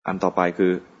อันต่อไปคื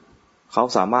อเขา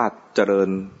สามารถเจริญ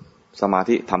สมา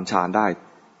ธิทำฌานได้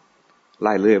ไ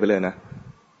ล่เรื่อยไปเลยนะ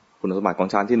คุณสมบัติของ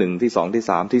ฌานที่หนึ่งที่สองที่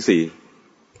สามที่สี่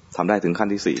ทำได้ถึงขั้น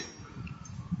ที่สี่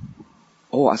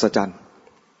โอ้อัศจรรย์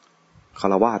ฆ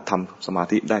ราวาสทำสมา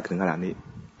ธิได้ถึงขนาดนี้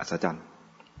อัศจรรย์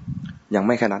ยังไ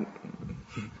ม่แค่นั้น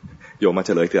โยมมาเฉ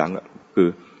ลยทีหลังคือ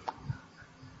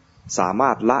สามา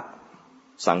รถละ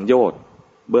สังโยชน์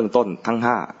เบื้องต้นทั้ง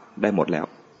ห้าได้หมดแล้ว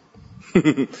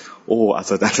โอ้อั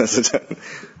ศจรรย์อัศจรรย์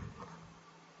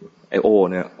ไอโอ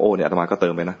เนี่ยอาตมาก็เติ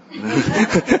มไปนะ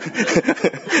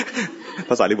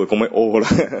ภาษาลิบุตรคงไม่โอแล้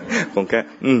วคงแค่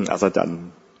อัศจรรย์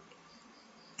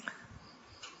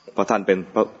เพราะท่านเป็น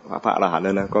พระอรหันต์แ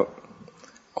ล้วนะก็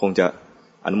คงจะ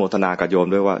อนุโมทนากับโยม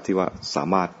ด้วยว่าที่ว่าสา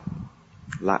มารถ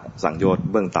ละสังโยชน์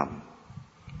เบื้องต่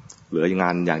ำเหลืองา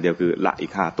นอย่างเดียวคือละอี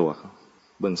ก5ตัว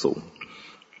เบื้องสูง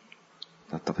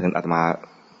แต่เพราะฉะนั้นอาตมา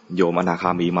โยมอนาคา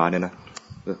มีมาเนี่ยนะ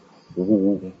โอ้โห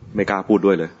ไม่กล้าพูดด้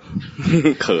วยเลย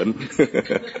เขิน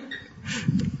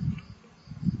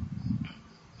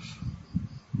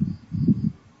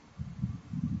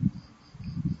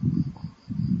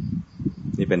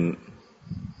นี่เป็น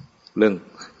เรื่อง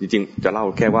จริงๆจะเล่า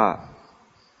แค่ว่า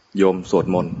โยมสวด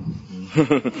มนต์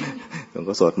โยม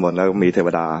ก็สวดมนต์แล้วมีเทว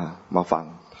ดามาฟัง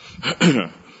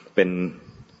เ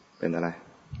ป็นอะไร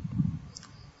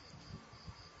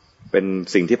เป็น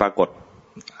สิ่งที่ปรากฏ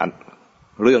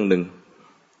เรื่องหนึ่ง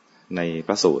ในพ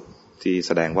ระสูตรที่แ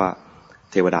สดงว่า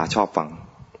เทวดาชอบ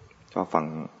ฟัง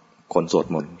คนสวด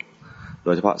มนต์โด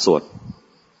ยเฉพาะสวด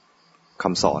ค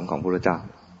ำสอนของพระพุทธเจ้า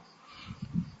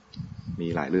มี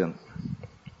หลายเรื่อง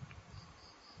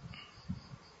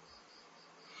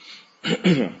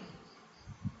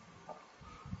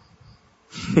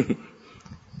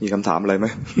มีคำถามอะไรไหม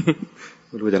ไ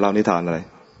ม่รู้จะเล่านิทานอะไร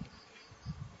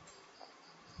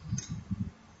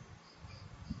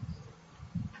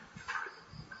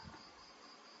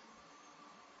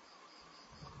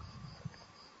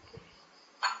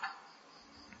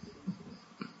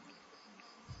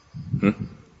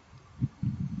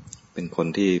เป็นคน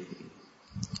ที่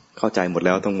เข้าใจหมดแ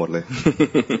ล้วทั้งหมดเลย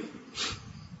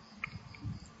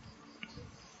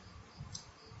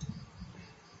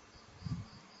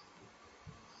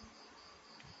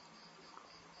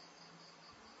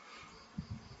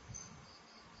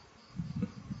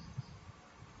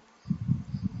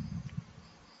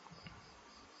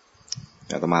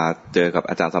อาตมาเจอกับ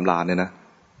อาจารย์สำราญเนี่ยนะ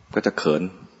ก็จะเขิน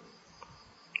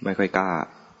ไม่ค่อยกล้า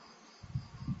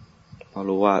เพราะ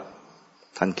รู้ว่า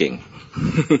ท่านเก่ง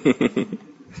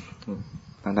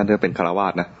ท่านเดินเป็นคฤหั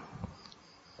สถ์นะ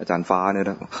อาจารย์ฟ้าเนี่ย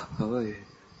นะเฮ้ย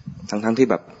ทั้งที่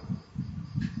แบบ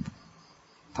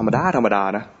ธรรมดา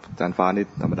นะอาจารย์ฟ้านี่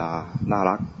ธรรมดาน่า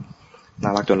รั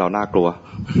กจนเราน่ากลัว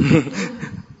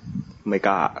ไม่ก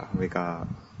ล้า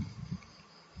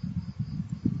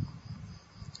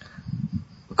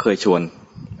เคยชวน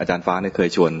อาจารย์ฟ้าเนี่ยเคย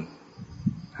ชวน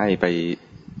ให้ไป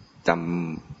จ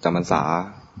ำพรรษา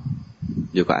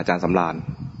อยู่กับอาจารย์สำราญ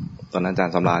ตอนนั้นอาจาร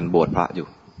ย์สำราญบวชพระอยู่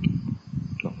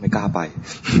ไม่กล้าไป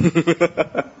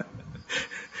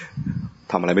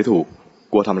ทำอะไรไม่ถูก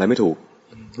กลัวทำอะไรไม่ถูก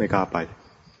ไม่กล้าไป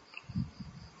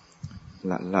แ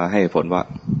ล้วให้ผลว่า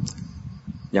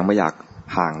ยังไม่อยาก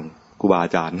ห่างครูบาอ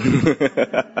าจารย์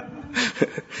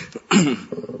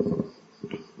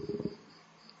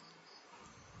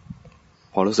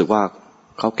พอรู้สึกว่า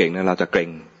เขาเก่งเนี่ยเราจะเกรง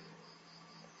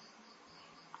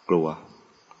กลัว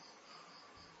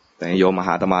แต่โยมมห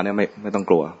าอาตมาเนี่ยไม่ต้อง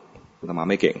กลัวอาตมา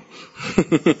ไม่เก่ง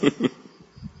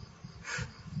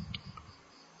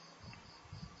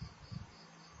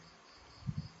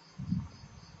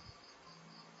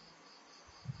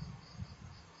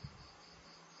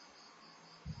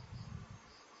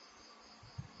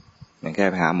อย่างแค่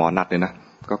ไปหาหมอนัดเลยนะ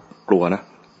ก็กลัวนะ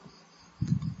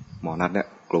หมอนัดเนี่ย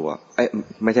กลัว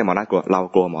ไม่ใช่หมอนัดกลัวเรา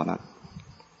กลัวหมอนัด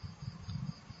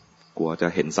กลัวจะ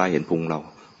เห็นไส้เห็นพุงเรา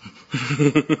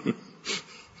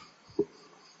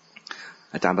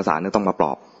อาจารย์ประสานเนี่ยต้องมาปล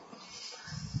อบ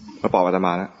อาตม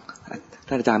านะ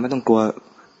ท่านอาจารย์ไม่ต้องกลัว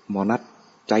หมอนัด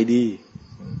ใจดี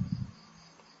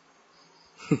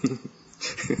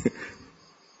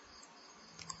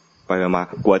ไปมา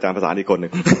กลัวอาจารย์ประสานอีกคนหนึ่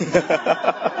ง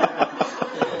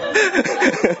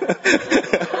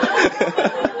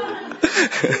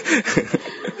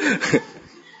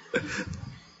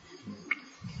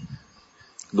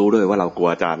ดูด้วยว่าเรากลัว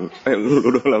อาจารย์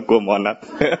รู้ด้วยเรากลัวหมอนัด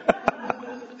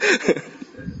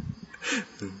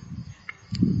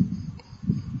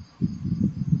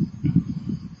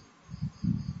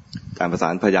อาจารย์ประสา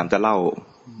นพยายามจะเล่า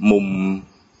มุม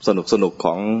สนุกข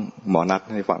องหมอนัด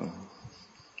ให้ฟัง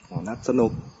หมอนัดสนุ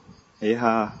กเฮฮ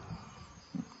า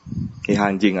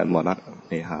จริงอ่ะหมอนัด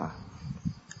เฮฮา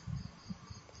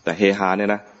แต่เฮฮาเนี่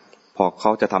ยนะพอเข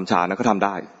าจะทำฌานนะเขาทำไ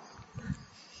ด้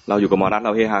เราอยู่กับหมอนัทเร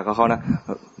าเฮฮากับเขานะ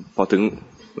พอถึง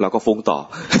เราก็ฟุ้งต่อ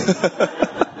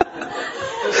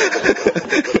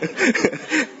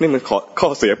นี่มันข้อ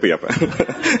เสียเปรียบ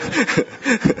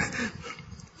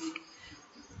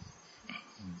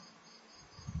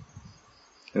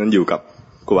นั้นอยู่กับ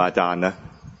ครูอาจารย์นะ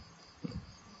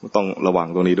ต้องระวัง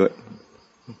ตรงนี้ด้วย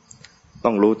ต้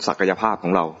องรู้ศักยภาพขอ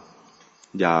งเรา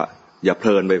อย่าเพ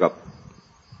ลินไปกับ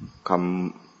ค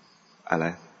ำอะไร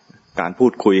การพู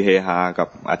ดคุยเฮฮากับ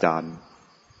อาจารย์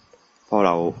เพราะเ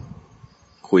รา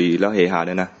คุยแล้วเฮฮาเ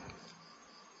นี่ยนะ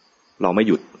เราไม่ห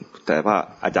ยุดแต่ว่า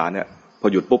อาจารย์เนี่ยพอ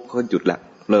หยุดปุ๊บเขาหยุดแล้ว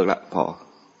เลิกแล้วพอ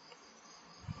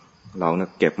เราเนี่ย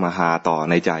เก็บมาหาต่อ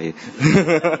ในใจ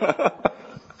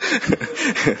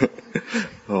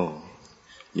โอ้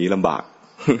นี้ลำบาก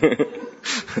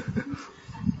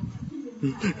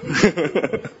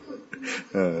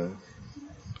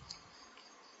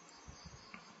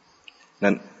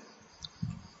นั่น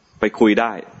ไปคุยไ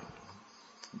ด้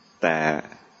แต่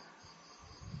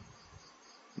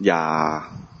อย่า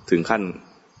ถึงขั้น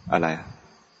อะไร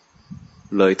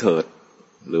เลยเถิด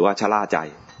หรือว่าชะล่าใจ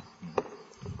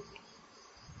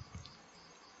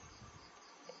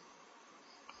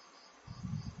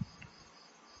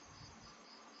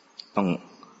ต้อง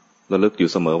ระลึกอยู่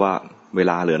เสมอว่าเว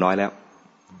ลาเหลือน้อยแล้ว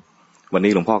วัน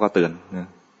นี้หลวงพ่อก็เตือน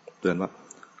ว่า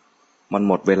มัน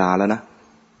หมดเวลาแล้วนะ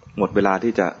หมดเวลา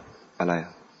ที่จะอะไร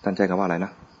ท่านใช้คำว่าอะไรน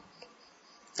ะ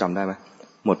จำได้ไหม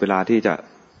หมดเวลาที่จ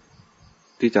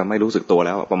ะไม่รู้สึกตัวแ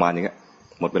ล้วประมาณอย่างเงี้ย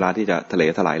หมดเวลาที่จะทะเล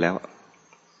ถลายแล้ว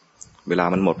เวลา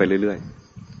มันหมดไปเรื่อย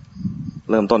ๆ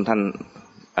เริ่มต้นท่าน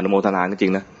อนุโมทนาจริ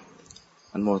งๆนะ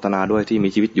อนุโมทนาด้วยที่มี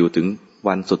ชีวิตอยู่ถึง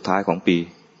วันสุดท้ายของปี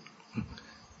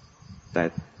แต่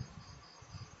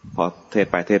พอเทศ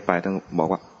ไปต้องบอก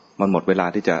ว่ามันหมดเวลา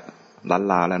ที่จะล้าน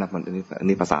ลาแล้วนะมันอัน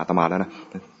นี้ภาษาอาตมาแล้วนะ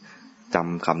จ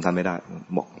ำคำท่านไม่ได้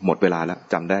บอกหมดเวลาแล้ว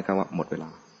จำได้แค่ว่าหมดเว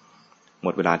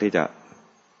ลาที่จะ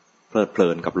เพลิดเพลิ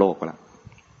นกับโลกแล้ว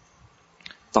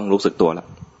ต้องรู้สึกตัวแล้ว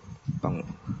ต้อง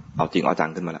เอาจริงเอาจั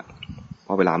งขึ้นมาแล้วเพ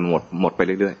ราะเวลามันหมดไป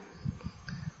เรื่อย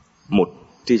ๆหมุด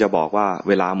ที่จะบอกว่า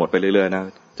เวลาหมดไปเรื่อยๆนะ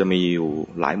จะมีอยู่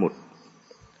หลายห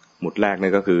มุดแรกเนี่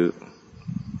ยก็คือ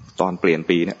ตอนเปลี่ยน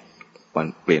ปีเนี่ยวัน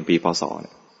เปลี่ยนปีพ.ศ. เ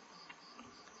นี่ย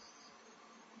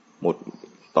หมุด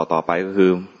ต่อไปก็คื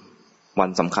อวัน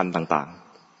สำคัญต่าง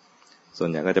ๆส่วน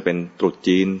ใหญ่ก็จะเป็นตรุษ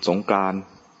จีนสงกรานต์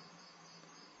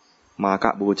มาฆ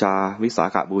บูชาวิสา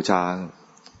ขบูชา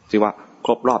ที่ว่าค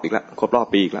รบรอบอีกแล้วครบรอบ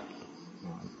ปีอีกแล้ว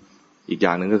อีกอย่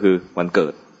างหนึ่งก็คือวันเกิ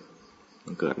ด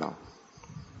เรา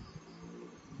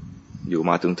อยู่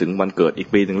มาถึงวันเกิดอีก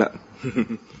ปีนึงแล้ว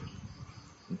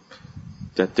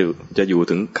จะอยู่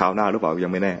ถึงคราวหน้าหรือเปล่ายั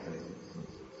งไม่แน่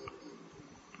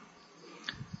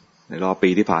ในรอบปี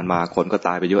ที่ผ่านมาคนก็ต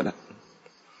ายไปเยอะแล้ว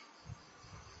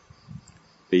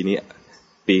ปีนี้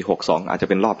ปี62อาจจะ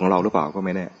เป็นรอบของเราหรือเปล่าก็ไ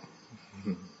ม่แน่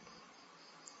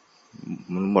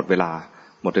มันหมดเวลา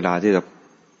ที่จะ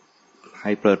ใ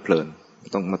ห้เพลิดเพลิน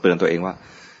ต้องมาเตือนตัวเองว่า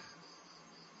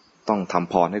ต้องท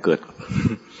ำพรให้เกิด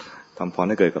ทำพร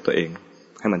ให้เกิดกับตัวเอง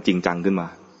ให้มันจริงจังขึ้นมา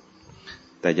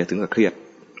แต่อย่าถึงกับเครียด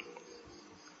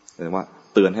แต่ว่า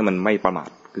เตือนให้มันไม่ประมาท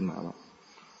ขึ้นมาว่า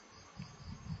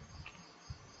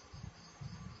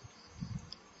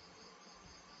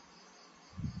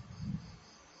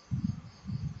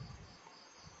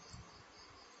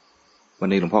วัน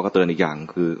นี้หลวงพ่อก็เตือนอีกอย่าง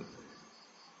คือ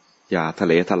อย่าทะ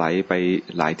เลถลายไป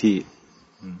หลายที่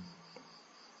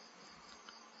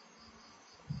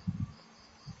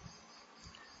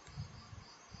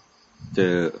เ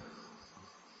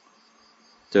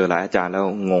จอหลายอาจารย์แล้ว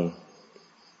งง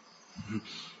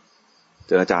เ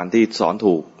จออาจารย์ที่สอน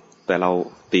ถูกแต่เรา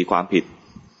ตีความผิด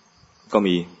ก็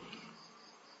มี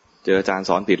เจออาจารย์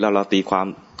สอนผิดแล้วเราตีความ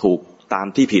ถูกตาม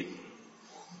ที่ผิด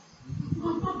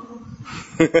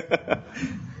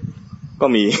ก็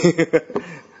มี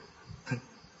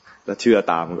แล้วเชื่อ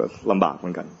ตามก็ลำบากเหมื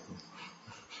อนกัน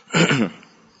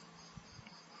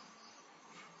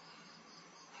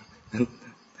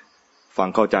ฟัง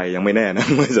เข้าใจยังไม่แน่นะ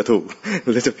ไม่จะถูกห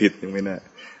รือจะผิดยังไม่แน่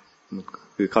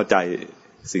คือเข้าใจ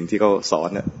สิ่งที่เขาสอน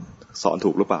เนี่ยสอน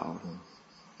ถูกหรือเปล่า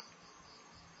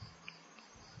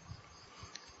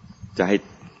จะให้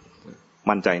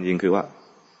มั่นใจจริงๆคือว่า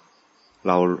เ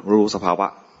รารู้สภาวะ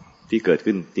ที่เกิด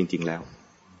ขึ้นจริงๆแล้ว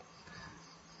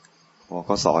พอเข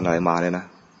าสอนอะไรมาเนี่ยนะ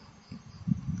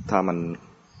ถ้ามัน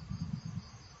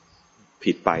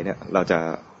ผิดไปเนี่ยเราจะ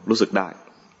รู้สึกได้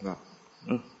ว่า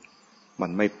มั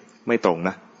นไม่ตรง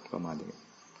นะประมาณนี้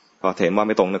พอเห็นว่าไ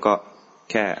ม่ตรงแล้วก็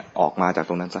แค่ออกมาจาก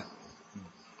ตรงนั้นซะ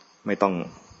ไม่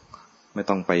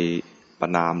ต้องไปประ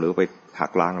ณามหรือไปหั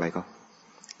กล้างอะไรก็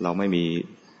เราไม่มี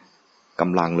ก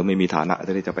ำลังหรือไม่มีฐานะ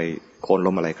ที่จะไปโค่น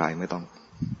ล้มอะไรใครไม่ต้อง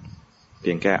เ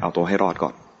พียงแค่เอาตัวให้รอดก่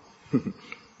อน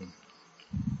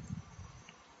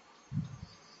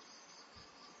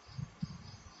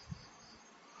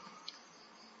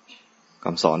ค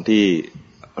ำสอนที่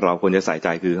เราควรจะใส่ใจ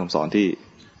คือคำสอนที่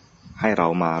ให้เรา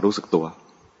มารู้สึกตัว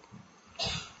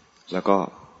แล้วก็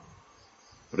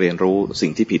เรียนรู้สิ่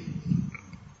งที่ผิด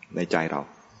ในใจเรา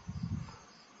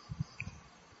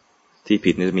ที่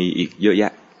ผิดจะมีอีกเยอะแย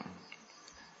ะ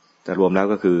แต่รวมแล้ว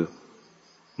ก็คือ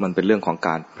มันเป็นเรื่องของก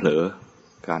ารเผลอ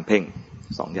การเพ่ง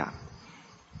สองอย่าง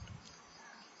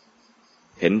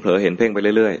เห็นเผลอเห็นเพ่งไป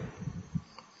เรื่อย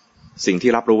ๆสิ่ง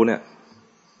ที่รับรู้เนี่ย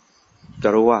จะ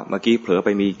รู้ว่าเมื่อกี้เผลอไป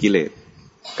มีกิเลส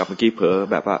กับเมื่อกี้เผลอ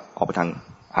แบบว่าออกไปทาง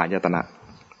อายตนะ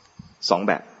สองแ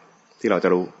บบที่เราจะ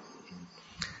รู้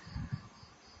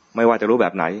ไม่ว่าจะรู้แบ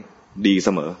บไหนดีเส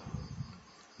มอ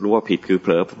รู้ว่าผิดคือเผ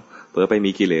ลอไป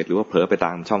มีกิเลสหรือว่าเผลอไปต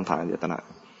ามช่องทางอายตนะ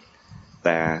แ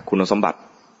ต่คุณสมบัติ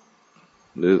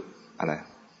หรืออะไร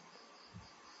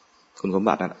คุณสม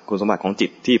บัตินั้นคุณสมบัติของจิ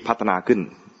ตที่พัฒนาขึ้น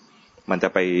มันจะ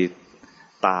ไป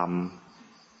ตาม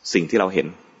สิ่งที่เราเห็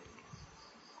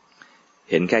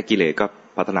นแค่กิเลสก็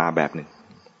พัฒนาแบบหนึ่ง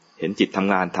เห็นจิตท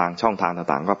ำงานทางช่องทาง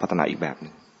ต่างๆก็พัฒนาอีกแบบห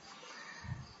นึ่ง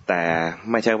แต่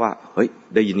ไม่ใช่ว่าเฮ้ย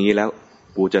ได้ยินนี้แล้ว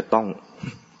กูจะต้อง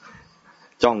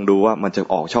จ้องดูว่ามันจะ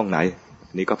ออกช่องไหน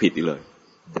นี่ก็ผิดอีกเลย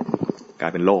กลา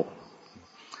ยเป็นโลภ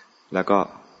แล้วก็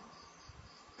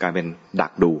กลายเป็นดั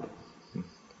กดู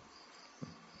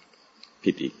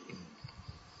ผิดอีก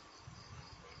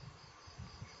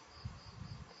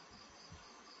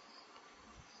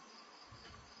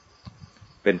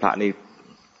เป็นพระนี่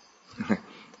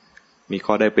มี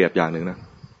ข้อได้เปรียบอย่างหนึ่งนะ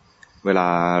เวลา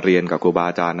เรียนกับครูบา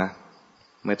อาจารย์นะ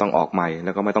ไม่ต้องออกไมค์แ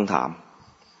ล้วก็ไม่ต้องถาม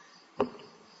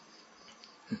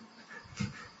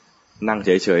นั่งเ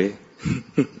ฉย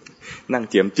ๆนั่ง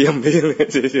เจียมๆไปเลย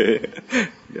เฉย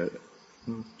ๆเดี๋ยว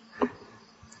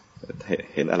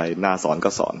เห็นอะไรน่าสอนก็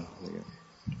สอน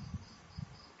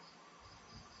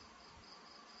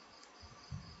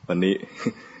วัน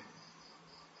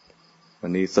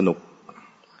นี้สนุก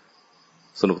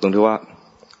ตรงที่ว่า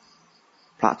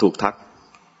พระถูกทัก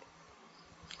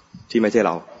ที่ไม่ใช่เ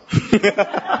รา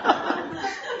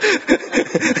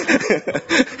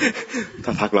ถ้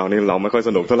าทักเรานี่เราไม่ค่อยส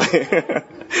นุกเท่าไหร่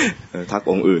ทัก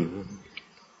องค์อื่น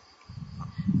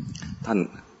ท่าน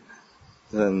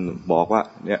บอกว่า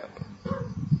เนี่ย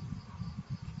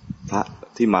พระ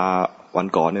ที่มาวัน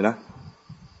ก่อนเนี่ยนะ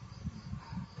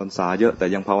พรรษาเยอะแต่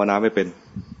ยังภาวนาไม่เป็น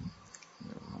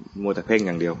มัวแต่เพ่งอ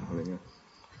ย่างเดียวอะไรเงี้ย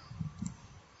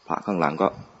พระข้างหลังก็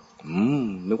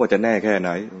นึกว่าจะแน่แค่ไหน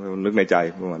นึกในใจ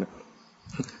ประมาณนั้น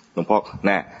หลวงพ่อแ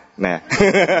น่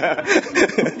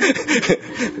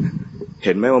เ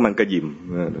ห็นไหมว่ามันกระยิม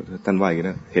ท่านว่าอย่างนี้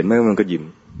นะเห็นไหมว่ามันกระยิม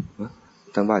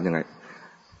ท่านว่ายังไง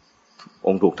อ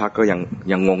งค์ถูกทักก็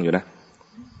ยังงงอยู่นะ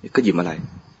ก็ยิมอะไร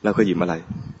แล้วก็ยิมอะไร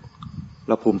เ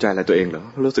ราภูมิใจอะไรตัวเองเหรอ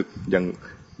รู้สึก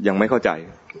ยังไม่เข้าใจ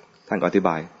ท่านก็อธิบ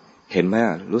ายเห็นไหม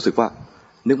รู้สึกว่า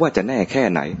นึกว่าจะแน่แค่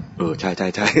ไหนใ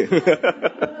ช่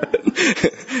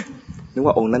นึก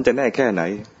ว่าองค์นั้นจะแน่แค่ไหน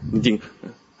จริง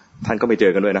ๆท่านก็ไม่เจ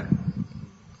อกันด้วยนะ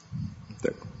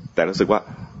แต่รู้สึกว่า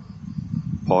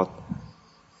พอ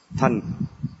ท่าน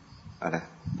อะไร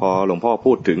พอหลวงพ่อ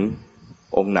พูดถึง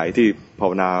องค์ไหนที่ภา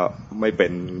วนาไม่เป็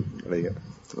นอะไรเงี้ย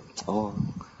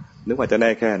นึกว่าจะแน่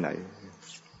แค่ไหน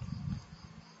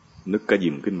นึกกระห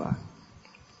ยิ่มขึ้นมา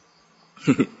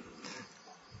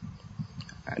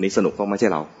อันนี้สนุกเพราะไม่ใช่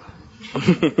เรา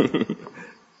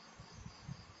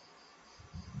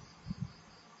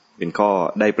เป็นข้อ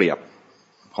ได้เปรียบ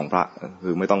ของพระ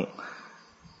คือไม่ต้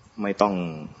อง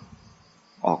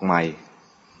ออกไมค์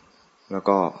แล้ว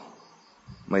ก็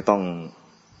ไม่ต้อง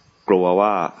กลัว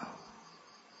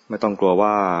ว่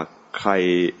าใค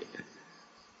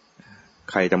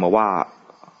รจะมาว่า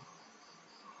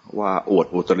อวด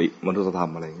อุตริมนุสธรร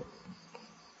มอะไรอย่างเงี้ย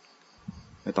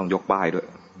ไม่ต้องยกป้ายด้วย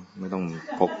ไม่ต้อง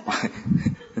พกป้าย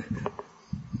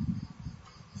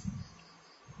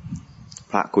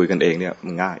พระคุยกันเองเนี่ย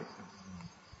มันง่าย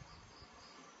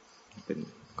เป็น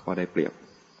ข้อได้เปรียบ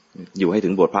อยู่ให้ถึ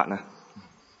งบทพระนะ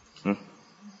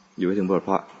อยู่ให้ถึงบท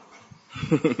พระ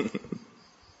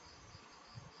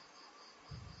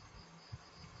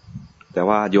แต่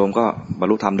ว่าโยมก็บร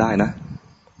รลุธรรมได้นะ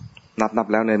นับ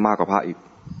แล้วในมากกว่าพระอีก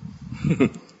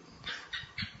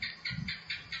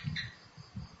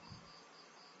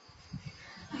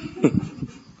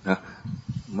นะ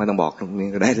ไม่ต้องบอกตรงนี้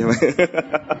ก็ได้ใช่ไหม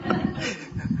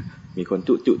มีคน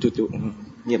จุ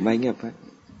เงียบไป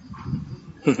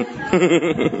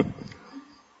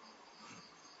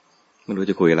ไม่รู้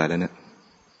จะคุยอะไรแล้วเนี่ย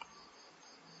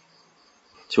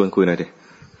ชวนคุยหน่อยดิ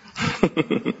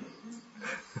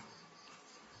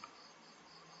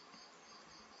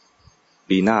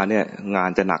ปีหน้าเนี่ยงาน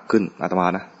จะหนักขึ้นอาตมา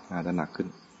นะงานจะหนักขึ้น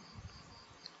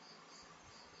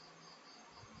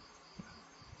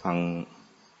ทาง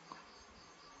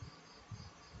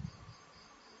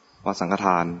วัดสังฆท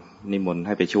านนิมนต์ใ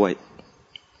ห้ไปช่วย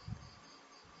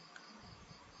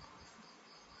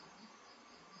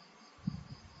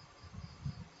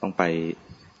ต้องไป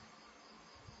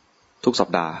ทุกสัป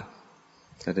ดาห์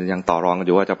แต่ยังต่อรองกันอ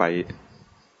ยู่ว่าจะไป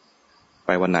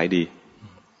วันไหนดี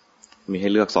มีใ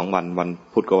ห้เลือก2 วันวัน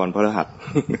พุธกับวันพฤหัส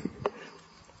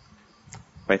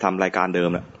ไปทำรายการเดิม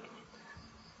แหละ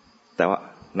แต่ว่า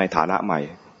ในฐานะใหม่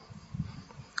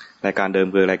รายการเดิม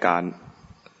คือรายการ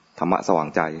ธรรมะสว่าง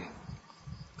ใจ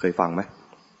เคยฟังไหม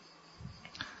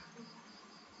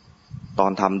ตอ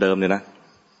นทำเดิมเนี่ยนะ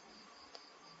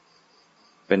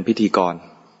เป็นพิธีกร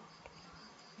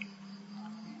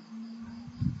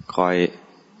คอย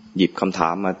หยิบคำถา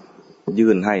มมา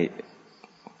ยื่นให้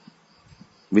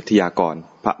วิทยากร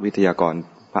พระวิทยากร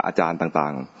พระอาจารย์ต่า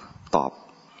งๆตอบ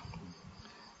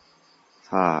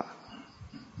ถ้า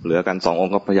เหลือกัน2 อง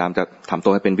ค์ก็พยายามจะทำตั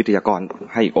วให้เป็นวิทยากร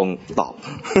ให้อีกองค์ตอบ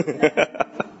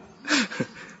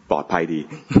ปลอดภัยดี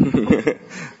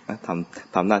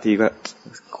ทำหน้าที่ก็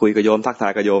คุยกับโยมทักทา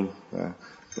ยกับโยม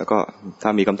แล้วก็ถ้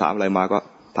ามีคำถามอะไรมาก็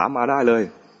ถามมาได้เลย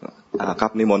ครั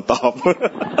บนิมนต์ตอบ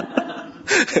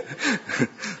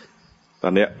ตอ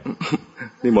นเนี้ย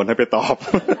นิมนต์ให้ไปตอบ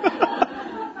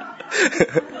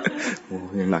โอ้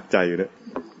ยังหนักใจอยู่เนี่ย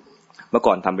เมื่อ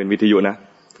ก่อนทำเป็นวิทยุนะ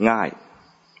ง่าย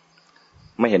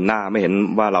ไม่เห็นหน้าไม่เห็น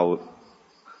ว่าเรา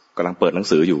กำลังเปิดหนัง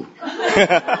สืออยู่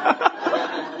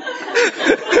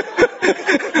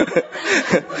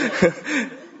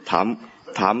ถ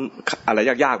ามอะไร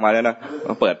ยากๆมาแล้วนะม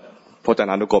าเปิดพจ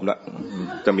นานุกรมแล้ว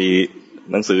จะมี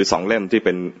หนังสือ2 เล่มที่เ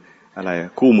ป็นอะไร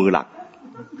คู่มือหลัก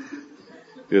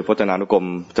คือพจนานุกรม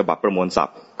ฉบับประมวลศัพ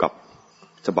ท์กับ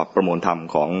ฉบับประมวลธรรม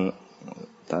ของ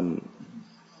ท่าน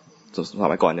ส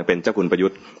มัยก่อนยังเป็นเจ้าคุณประยุท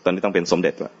ธ์ตอนนี้ต้องเป็นสมเ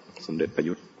ด็จละสมเด็จประ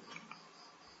ยุทธ์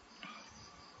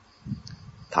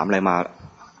ถามอะไรมา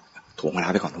ถ่วงเวลา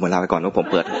ไปก่อนแล้วผม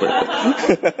เปิด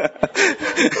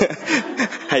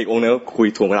ให้อีกองค์นึงคุย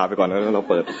ถ่วงเวลาไปก่อนแล้วเรา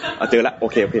เปิดเจอแล้วโอ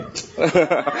เค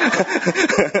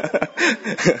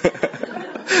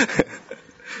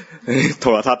โท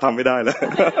รทัศน์ทำไม่ได้แล้ว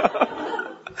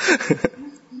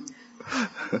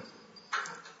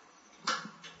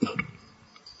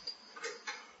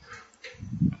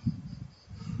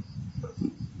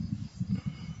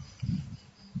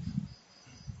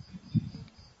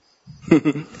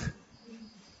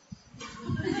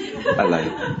อะไร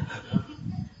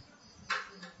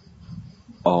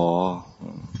อ๋อ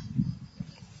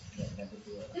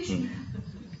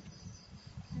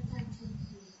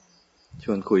ช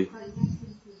วนคุย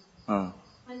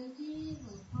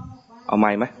เอาไม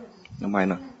ค์ไหมเอาไมค์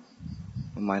หน่อย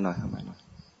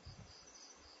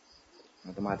อ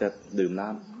าตมาจะดื่มน้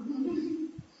ำ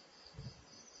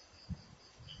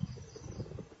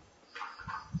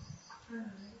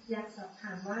อยากสอบถ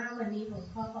ามว่าวันนี้หลวง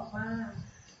พ่อบอกว่า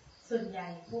ส่วนใหญ่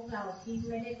พวกเราที่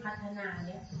ไม่ได้พัฒนาเ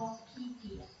นี่ยเพราะขี้เ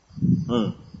กียจ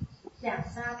อยาก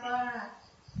ทราบว่า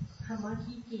คำว่า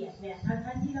ขี้เกียจเนี่ยทั้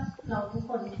งที่เราทุก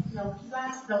คนเราคิดว่า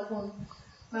เราควร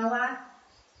มาวัด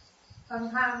ฟัง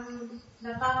ธรรมแ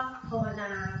ล้วก็ภาวนา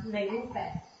ในรูปแบ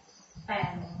บแต่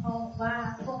หลวงพ่อบอกว่า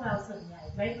พวกเราส่วนใหญ่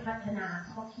ไม่พัฒนาเ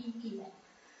พราะขี้เกียจ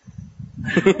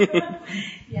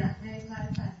อยากให้พระอ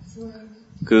าจารย์ช่วย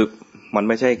คือมัน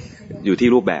ไม่ใช่อยู่ที่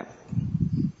รูปแบบ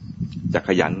จะข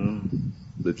ยัน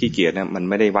หรือขี้เกียจเนี่ยมัน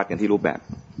ไม่ได้วัดกันที่รูปแบบ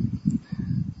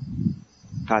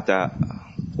ถ้าจะ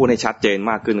พูดให้ชัดเจน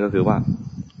มากขึ้นก็คือว่า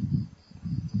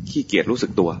ขี้เกียจรู้สึ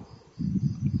กตัว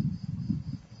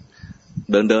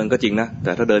เดินก็จริงนะแ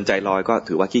ต่ถ้าเดินใจลอยก็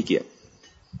ถือว่าขี้เกียจ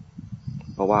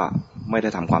เพราะว่าไม่ได้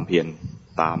ทำความเพียร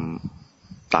ต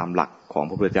ามหลักของ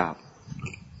พระพุทธเจ้า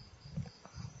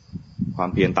ความ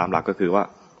เพียรตามหลักก็คือว่า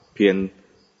เพียร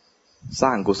สร้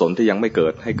างกุศลที่ยังไม่เกิ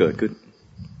ดให้เกิดขึ้น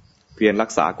เพียรรั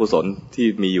กษากุศลที่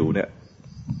มีอยู่เนี่ย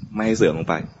ไม่ให้เสื่อมลง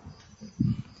ไป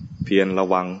เพียรระ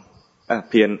วัง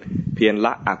เพียรล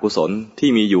ะอกุศลที่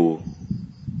มีอยู่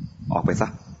ออกไปซะ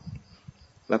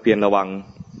แล้วเพียรระวัง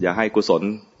อย่าให้กุศล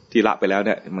ที่ละไปแล้วเ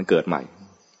นี่ยมันเกิดใหม่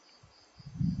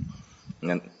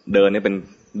งั้นเดินเนี่ยเป็น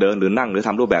เดินหรือนั่งหรือท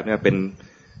ำรูปแบบเนี่ยเป็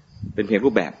นเพียงรู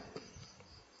ปแบบ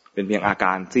เป็นเพียงอาก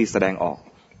ารที่แสดงออก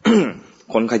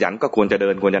คนขยันก็ควรจะเดิ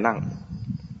นควรจะนั่ง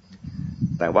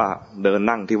แต่ว่าเดิน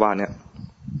นั่งที่ว่าเนี่ย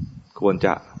ควรจ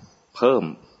ะเพิ่ม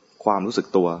ความรู้สึก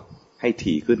ตัวให้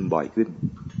ถี่ขึ้นบ่อยขึ้น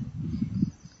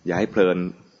อย่าให้เพลิน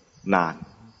นาน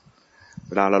เ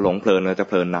วลาเราหลงเพลินเราจะ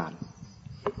เพลินนาน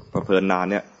พอเพลินนาน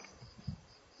เนี่ย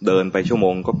เดินไปชั่วโม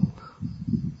งก็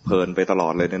เพลินไปตลอ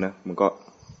ดเลยเนี่ยนะมันก็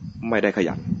ไม่ได้ข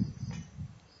ยัน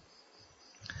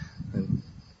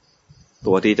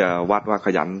ตัวที่จะวัดว่าข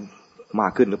ยันมา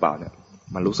กขึ้นหรือเปล่าเนี่ย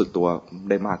มันรู้สึกตัว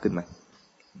ได้มากขึ้นไหม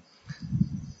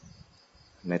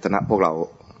ในฐานะพวกเรา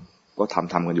ก็ท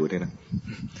ำกันอยู่เนี่ยนะ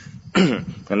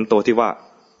งั้นตัวที่ว่า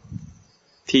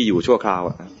ที่อยู่ชั่วคราว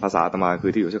ภาษาอาตมาคื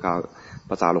อที่อยู่ชั่วคราว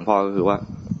ภาษาหลวงพ่อก็คือว่า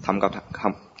ทำกร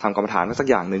รมฐานสัก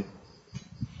อย่างนึง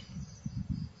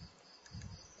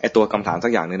ไอตัวกรรมฐานสั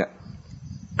กอย่างนึงเนี่ย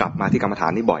กลับมาที่กรรมฐา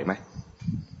นนี่บ่อยไหม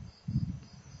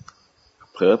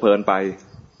เผลอเพลินไป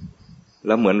แ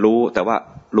ล้วเหมือนรู้แต่ว่า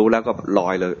รู้แล้วก็ลอ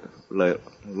ยเลย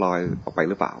ลอยออกไป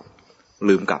หรือเปล่า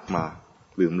ลืมกลับมา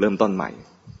ลืมเริ่มต้นใหม่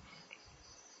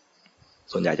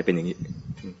ส่วนใหญ่จะเป็นอย่างนี้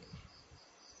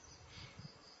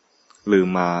ลืม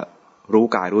มารู้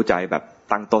กายรู้ใจแบบ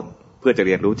ตั้งต้นเพื่อจะเ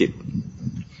รียนรู้จิต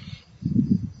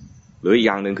หรืออีกอ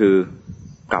ย่างหนึ่งคือ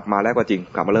กลับมาแล้วก็จริง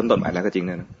กลับมาเริ่มต้นใหม่แล้วก็จริง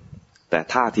นะแต่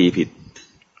ท่าทีผิด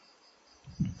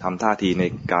ทำท่าทีใน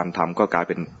การทำก็กลาย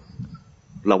เป็น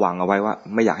ระวังเอาไว้ว่า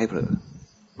ไม่อยากให้เผลอ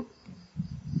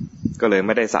ก็เลยไ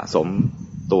ม่ได้สะสม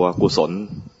ตัวกุศล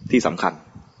ที่สำคัญ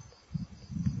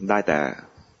ได้แต่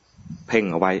เพ่ง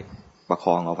เอาไว้ประค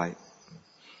องเอาไว้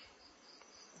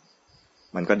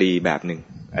มันก็ดีแบบหนึ่ง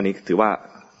อันนี้ถือว่า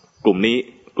กลุ่มนี้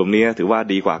ถือว่า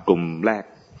ดีกว่ากลุ่มแรก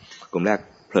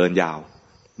เพลินยาว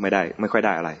ไม่ค่อยไ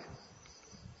ด้อะไร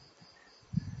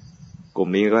กลุ่ม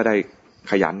นี้ก็ได้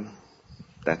ขยัน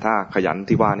แต่ถ้าขยัน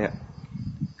ที่ว่าเนี่ย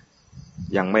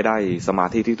ยังไม่ได้สมา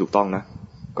ธิที่ถูกต้องนะ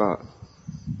ก็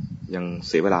ยังเ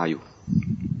สียเวลาอยู่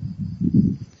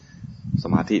ส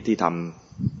มาธิที่ท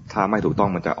ำถ้าไม่ถูกต้อง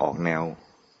มันจะออกแนว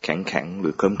แข็งหรื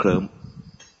อเคลิ้ม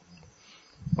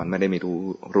มันไม่ได้มี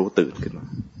รู้ตื่นขึ้นมา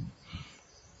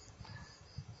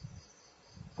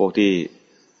พวกที่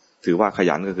ถือว่าข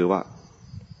ยันก็คือว่า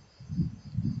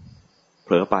เผ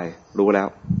ลอไปรู้แล้ว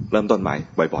เริ่มต้นใหม่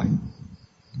บ่อย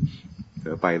ๆเผล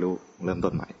อไปรู้เริ่ม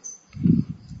ต้นใหม่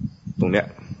ตรงเนี้ย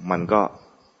มันก็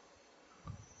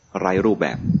ไร้รูปแบ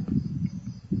บ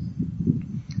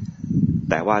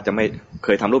แต่ว่าจะไม่เค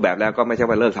ยทำรูปแบบแล้วก็ไม่ใช่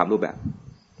ว่าเลิกทำรูปแบบ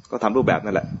ก็ทำรูปแบบ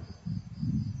นั่นแหละ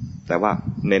แต่ว่า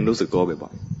เน้นรู้สึกตัวบ่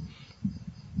อยๆ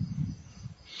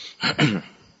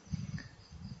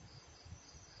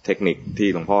เทคนิคที่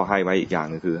หลวงพ่อให้ไว้อีกอย่าง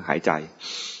นึงคือหายใจ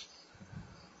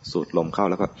สูดลมเข้า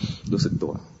แล้วก็รู้สึกตั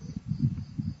ว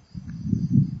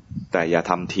แต่อย่า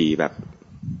ทำถี่แบบ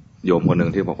โยมคนหนึ่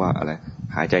งที่บอกว่าอะไร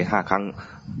หายใจ5 ครั้ง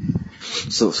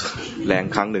สูดแรง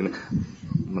ครั้งหนึ่ง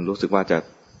มันรู้สึกว่าจะ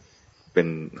เป็น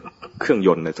เครื่องย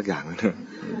นต์อะไรสักอย่าง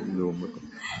ดู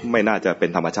ไม่น่าจะเป็น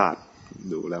ธรรมชาติ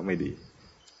ดูแล้วไม่ดี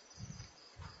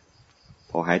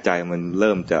พอหายใจมันเ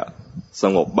ริ่มจะส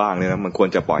งบบ้างเนี่ยนะมันควร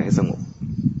จะปล่อยให้สงบ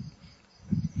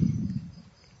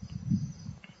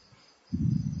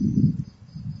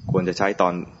ควรจะใช้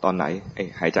ตอนไหนไอ้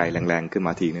หายใจแรงๆขึ้นม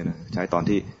าทีเนี่ยนะใช้ตอน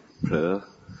ที่เผล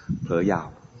อยาว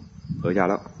แ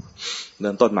ล้วเ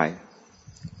ริ่มต้นใหม่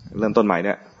เ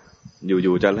นี่ยอ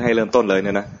ยู่ๆจะให้เริ่มต้นเลยเ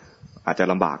นี่ยนะอาจจะ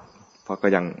ลำบากเพราะก็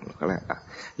ยั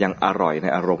งอร่อยใน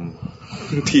อารมณ์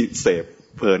ที่เสพ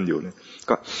เพลินอยู่เนี่ย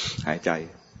ก็หายใจ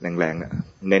แรงๆเนี่ย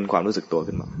เน้นความรู้สึกตัว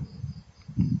ขึ้นมา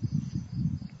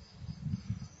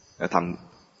แล้วท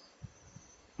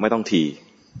ำไม่ต้องที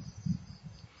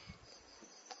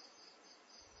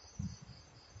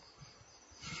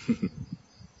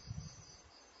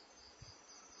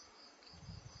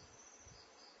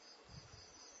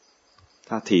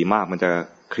ถ้าถี่มากมันจะ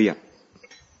เครียด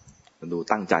มันดู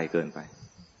ตั้งใจเกินไป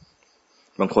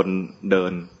บางคนเดิ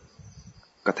น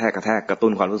กระแทกกระตุ้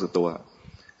นความรู้สึกตัว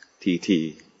ที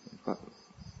ก็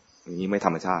อย่างนี้ไม่ธร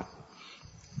รมชาติ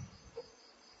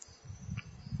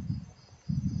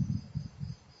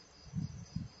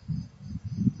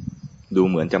ดู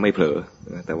เหมือนจะไม่เผลอ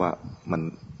แต่ว่า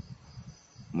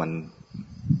มัน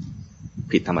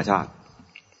ผิดธรรมชาติ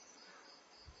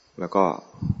แล้วก็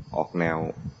ออกแนว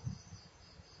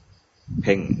เ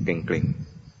พ่งเกร็ง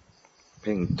เ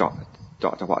พ่งเจ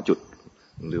าะเฉพาะจุด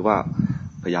หรือว่า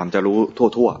พยายามจะรู้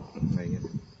ทั่วอะไรเงี้ย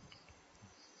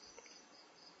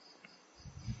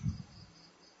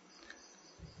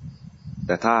แ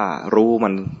ต่ถ้ารู้มั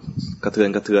นกระเทื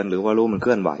อนหรือว่ารู้มันเค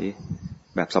ลื่อนไหว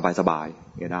แบบสบาย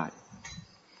ๆเนี่ยได้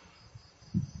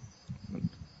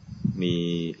มี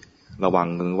ระวัง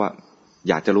คือว่า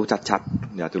อยากจะรู้ชัด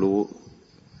ๆอยากจะรู้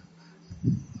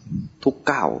ทุก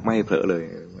ก้าวไม่ให้เผลอเลย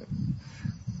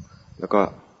แล้วก็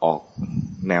ออก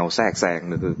แนวแทรกแซง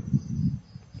คือ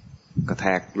กระแท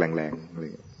กแรงๆอะไร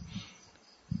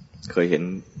เคยเห็น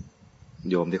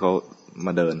โยมที่เขาม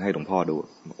าเดินให้หลวงพ่อดู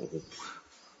โอ้โห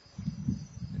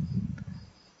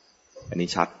อันนี้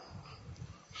ชัด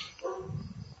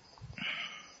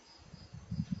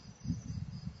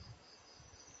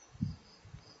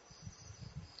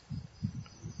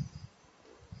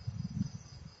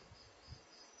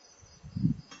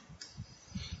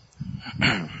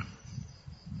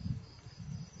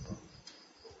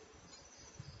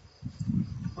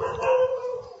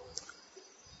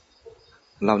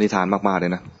เล่านิทานมากๆเล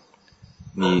ยนะ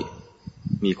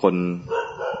มีคน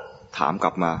ถามก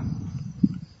ลับมา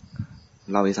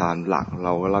เล่านิทานเร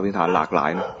าเล่านิทานหลากหลาย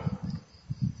นะ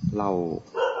เล่า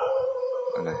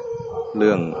อะไรเ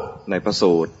รื่องในพระ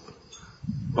สูตร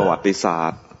ประวัติศาส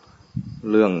ตร์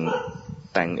เรื่อง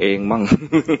แต่งเองมั่ง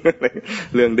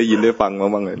เรื่องได้ยินได้ฟังมา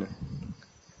บ้างเลยนะ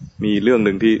มีเรื่องห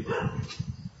นึ่งที่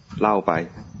เล่าไป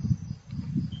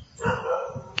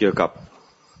เกี่ยวกับ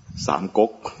สามก๊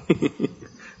ก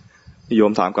โย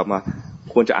มถามกลับมา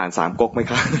ควรจะอ่านสามก๊กไหม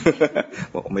คะ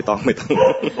บอกไม่ต้อง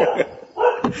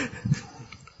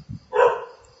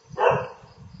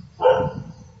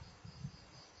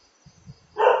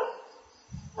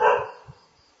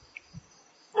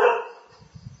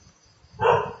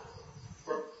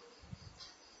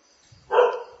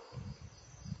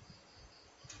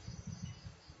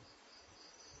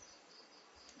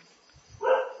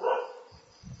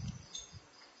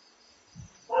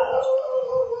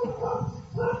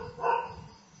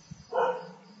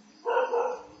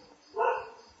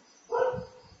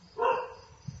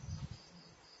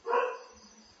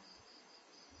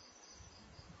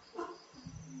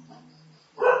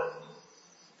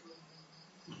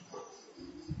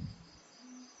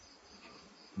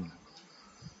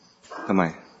ทำไม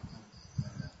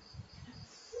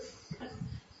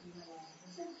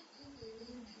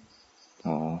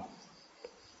อ๋อ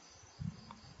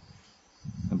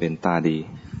เป็นตาดี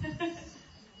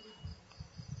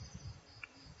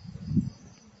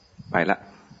ไปละ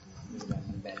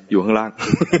อยู่ข้างล่าง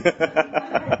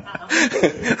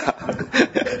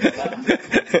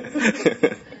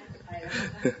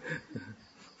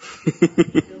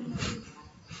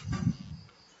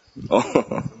อ๋อ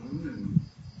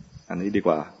อันนี้ดีก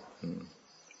ว่า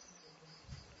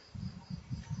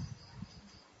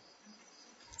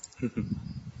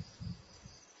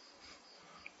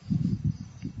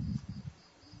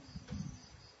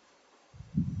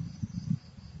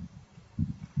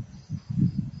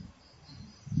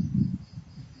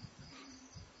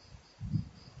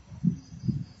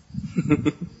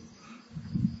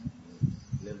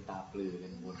เริ่มตาปลือกั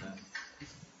นหมดแล้ว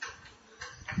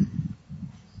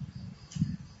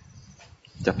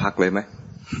จะพักเลยไหม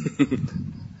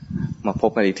มาพบ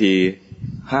กันอีกที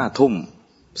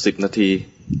5:10 นาที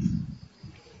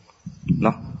เน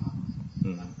าะ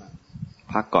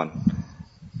พักก่อน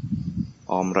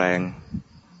ออมแรง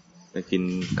ไปกิน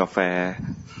กาแฟ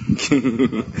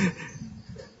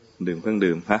ดื่มเครื่อง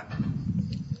ดื่มฮะ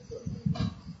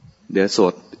เดี๋ยวสว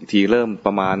ดอีกทีเริ่มป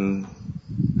ระมาณ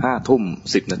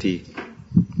5:10 นาที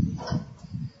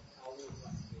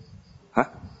ฮะ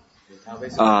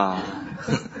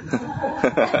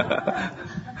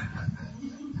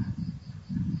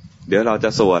เดี๋ยวเราจะ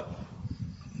สวด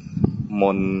ม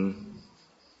นต์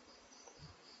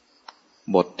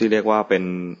บทที่เรียกว่าเป็น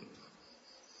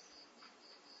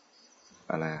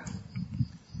อะไร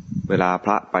เวลาพ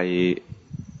ระไ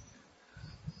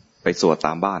ปสวดต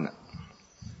ามบ้าน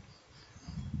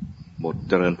บท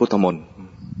เจริญพุทธมนต์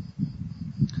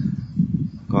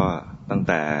ก็ตั้งแ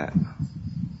ต่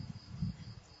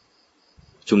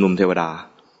ชุมนุมเทวดา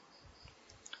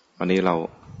วันนี้เรา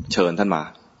เชิญท่านมา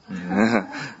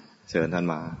เชิญท่าน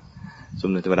มาชุม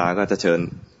นุมเทวดาก็จะเชิญ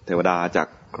เทวดาจาก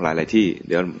หลายๆที่เ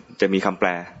ดี๋ยวจะมีคำแปล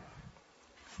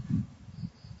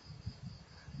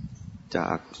จา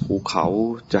กภูเขา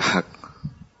จาก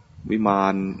วิมา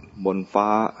นบนฟ้า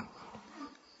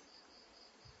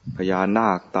พญานา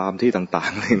คตามที่ต่าง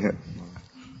ๆอะไรเนี่ย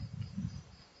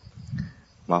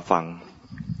มาฟัง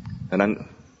ดังนั้น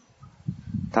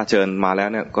ถ้าเชิญมาแล้ว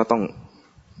เนี่ยก็ต้อง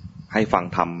ให้ฟัง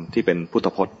ธรรมที่เป็นพุทธ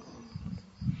พจน์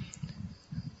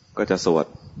ก็จะสวด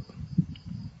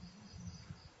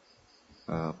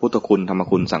พุทธคุณธรรม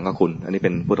คุณสังฆคุณอันนี้เ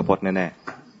ป็นพุทธพจน์แน่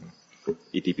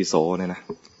ๆอิติปิโสเนี่ยนะ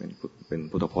เป็น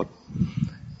พุทธพจน์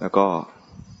แล้วก็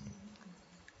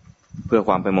เพื่อค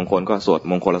วามเป็นมงคลก็สวด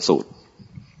มงคลสูตร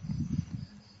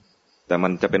แต่มั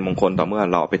นจะเป็นมงคลต่อเมื่อ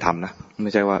เราเอาไปทำนะไ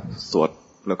ม่ใช่ว่าสวด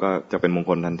แล้วก็จะเป็นมง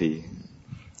คลทันที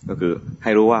ก็คือใ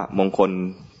ห้รู้ว่ามงคล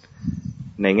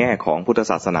ในแง่ของพุทธ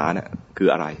ศาสนาเนี่ยคือ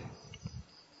อะไร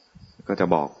ก็จะ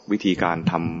บอกวิธีการ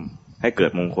ทำให้เกิ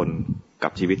ดมงคลกั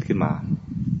บชีวิตขึ้นมา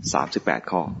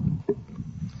38ข้อ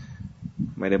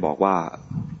ไม่ได้บอกว่า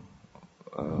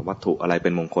วัตถุอะไรเป็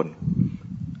นมงคล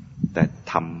แต่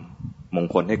ทำมง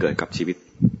คลให้เกิดกับชีวิต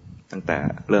ตั้งแต่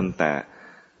เริ่มแต่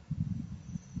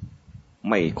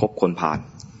ไม่คบคนพาล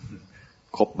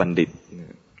คบบัณฑิต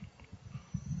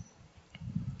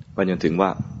ไปจนถึงว่า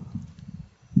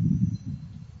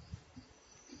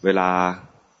เวลา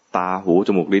ตาหูจ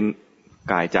มูกลิ้น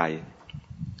กายใจ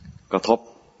กระทบ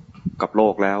กับโล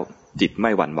กแล้วจิตไ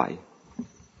ม่หวั่นไหว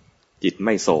จิตไ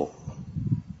ม่โศก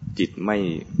จิตไม่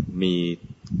มี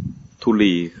ทุ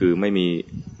ลีคือไม่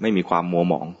มีความมัว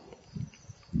หมอง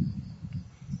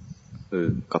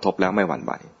กระทบแล้วไม่หวั่นไห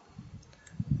ว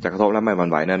จะกระทบแล้วไม่หวั่น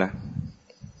ไหวนั่นนะ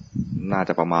น่าจ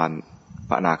ะประมาณพ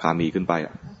ระอนาคามีขึ้นไป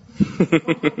อ่ะ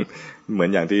เหมือน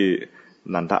อย่างที่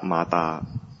นันทมาตา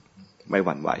ไม่ห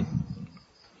วั่นไหว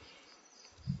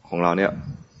ของเราเนี่ย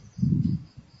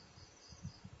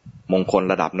มงคล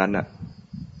ระดับนั้นน่ะ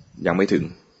ยังไม่ถึง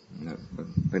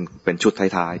เป็นชุด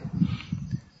ท้าย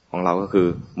ๆของเราก็คือ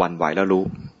หวั่นไหวแล้วรู้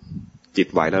จิต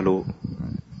ไหวแล้วรู้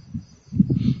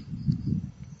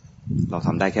เราท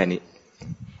ำได้แค่นี้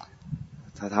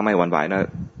ถ้าไม่หวั่นไหวนะ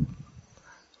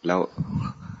แล้ว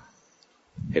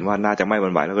เห็นว่าน่าจะไม่ห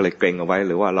วั่นไหวแล้วก็เลยเกรงเอาไว้ห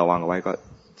รือว่าระวังเอาไว้ก็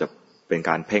จะเป็นก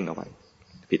ารเพ่งเอาไว้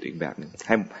ผิดอีกแบบนึงใ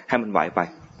ห้มันไหวไป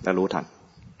แล้วรู้ทัน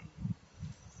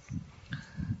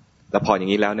แล้วพออย่า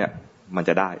งนี้แล้วเนี่ยมันจ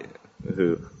ะได้คื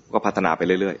อก็พัฒนาไป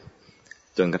เรื่อย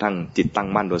ๆจนกระทั่งจิตตั้ง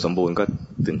มั่นโดยสมบูรณ์ก็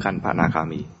ถึงขั้นพระอนาคา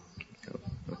มี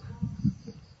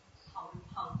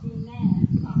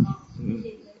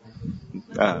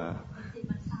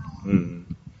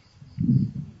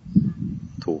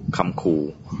ถูกคำขู่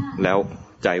แล้ว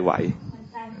ใจไหว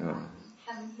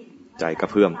ใจกระ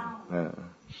เพื่อม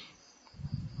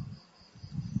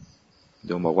โ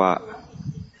ยมบอกว่า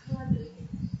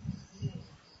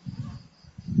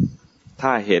ถ้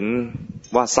าเห็น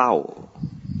ว่าเศร้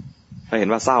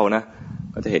านะ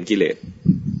ก็จะเห็นกิเลส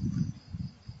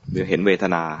หรือเห็นเวท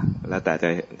นาแล้วแต่จะ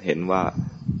เห็นว่า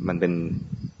มันเป็น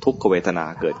ทุกขเวทนา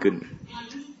เกิดขึ้น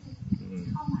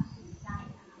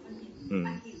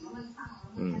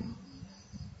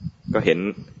ก็เ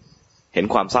ห็น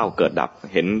ความเศร้าเกิดดับ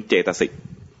เห็นเจตสิก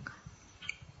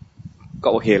ก็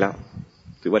โอเคแล้ว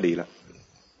ถือว่าดีแล้ว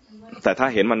แต่ถ้า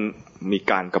เห็นมันมี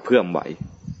การกระเพื่อมไหว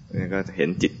ก็เห็น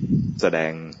จิตแสด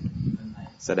ง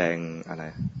อะไร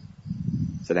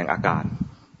แสดงอาการ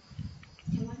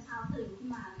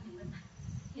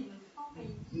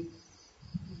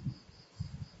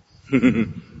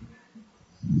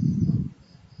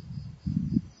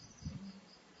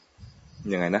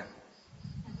ยังไงนะ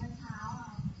เช้า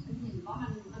เห็นว่ามั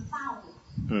นเศร้า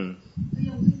ก็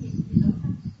ยังไม่เห็นแล้ว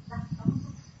แล้ว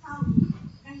เศร้าอีก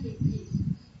ก็เห็นอีก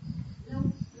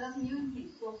แล้วทีนี้มันเห็น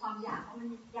ตัวความอยากว่ามัน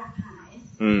อยากหาย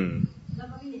แล้ว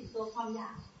ก็ไม่เห็นตัวความอย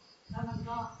ากแล้วมัน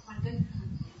ก็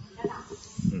ดับ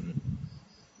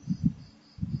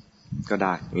ก็ไ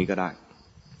ด้อย่างนี้ก็ได้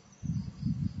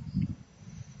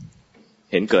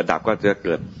เห็นเกิดดับก็จะเ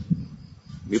กิด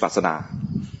วิปัสสนา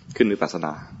ขึ้นวิปัสสน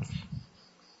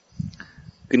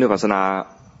า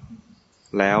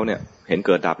แล้วเนี่ยเห็นเ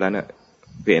กิดดับแล้วเนี่ย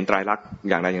เห็นไตรลักษณ์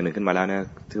อย่างใดอย่างหนึ่งขึ้นมาแล้วเนี่ย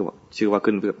ชื่อว่า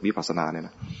ขึ้นวิปัสสนาเนี่ยน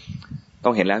ะต้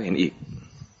องเห็นแล้วเห็นอีก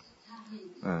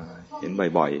เห็น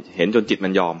บ่อยๆเห็นจนจิตมั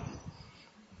นยอม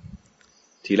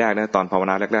ทีแรกนะตอนภาว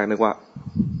นาแรกๆนึกว่า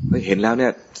เห็นแล้วเนี่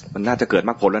ยมันน่าจะเกิดม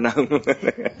รรคผลแล้วนะ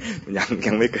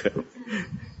ยังไม่เกิด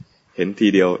เห็นที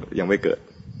เดียวยังไม่เกิด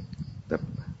แต่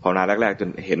ภาวนาแรกๆจน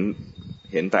เ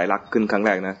ห็นไตรลักษณ์ขึ้นครั้งแ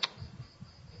รกนะ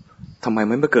ทำไม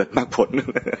มันไม่เกิดมรรคผล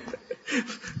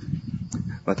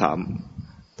มาถาม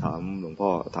หลวงพ่อ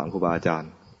ถามครูบาอาจาร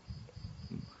ย์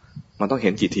มันต้องเห็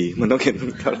นกี่ทีมันต้องเห็น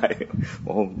เท่าไหร่โ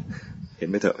อ้เห็น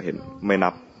ไม่เถอะเห็นไม่นั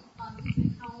บ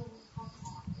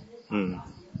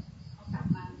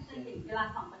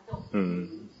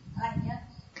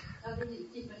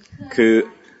คือ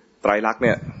ไตรลักษณ์เ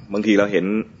นี่ยบางทีเราเ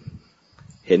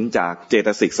ห็นจากเจต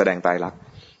สิกแสดงไตรลักษณ์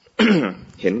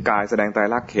เห็นกายแสดงไตร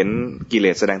ลักษณ์เห็นกิเล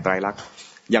สแสดงไตรลักษณ์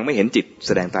ยังไม่เห็นจิตแ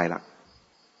สดงไตรลักษณ์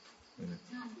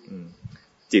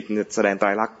จิตแสดงไตร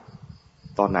ลักษณ์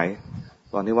ตอนไหน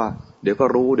ตอนที่ว่าเดี๋ยวก็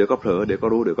รู้เดี๋ยวก็เผลอเดี๋ยวก็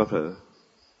รู้เดี๋ยวก็เผลอ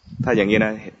ถ้าอย่างนี้น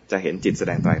ะจะเห็นจิตแส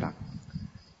ดงไตรลักษณ์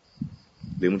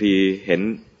หรือบางทีเห็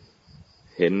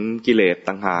นกิเลส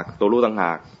ต่างหากตัวรู้ต่างห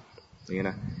ากอย่างนี้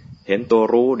นะเห็นตัว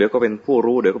รู้เดี๋ยวก็เป็นผู้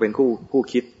รู้เดี๋ยวก็เป็นผู้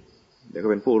คิดเดี๋ยวก็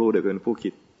เป็นผู้รู้เดี๋ยวก็เป็นผู้คิ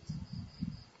ด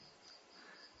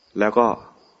แล้วก็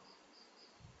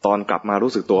ตอนกลับมา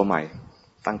รู้สึกตัวใหม่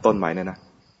ตั้งต้นใหม่เนี่ยนะ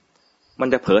มัน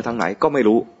จะเผลอทางไหนก็ไม่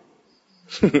รู้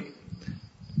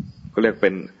ก็เรียกเป็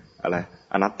นอะไร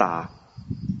อนัตตา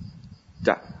จ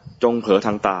ะจงเผลอท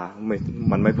างตา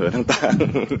มันไม่เผลอทางตา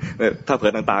ถ้าเผล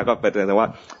อทางตาก็เป็นแต่ว่า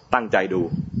ตั้งใจดู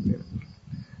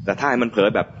แต่ถ้าให้มันเผลอ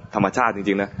แบบธรรมชาติจ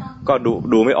ริงๆนะก็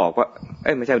ดูไม่ออกว่า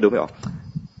ไม่ใช่ดูไม่ออก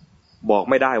บอก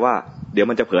ไม่ได้ว่าเดี๋ยว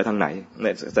มันจะเผลอทางไหนเ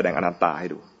นี่ยแสดงอนัตตาให้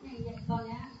ดูตอน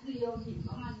นี้คือโยมเห็น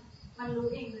ว่ามันรู้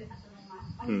เองโดยอัตโนมัติ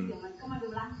เดี๋ยวมันก็มาดู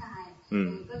ร่างกาย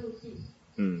ก็ดูจิต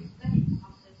ก็เห็นควา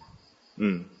มเกิดดับ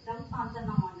แล้วตอนจะ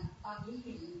นอนตอนนี้เ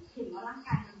ห็นว่าร่างก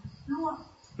ายมันรวบ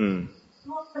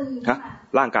รวบตึงฮะ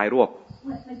ร่างกายรวบเห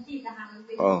มือนจิตอะค่ะมันเ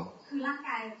ป็นคือร่างก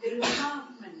ายเป็นแล้วก็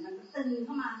เหมือนมันตึงเ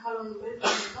ข้ามาพอเรารู้ว่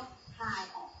ามันก็คลาย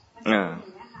ออกมันเป็นอ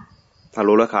ย่างนี้ค่ะถ้า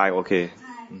รู้แล้วคลายโอเคใ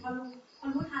ช่พอ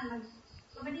รู้ทันมัน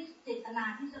ก็ไม่ได้เจตนา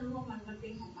ที่จะรวบมันเป็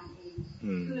นของมันเอง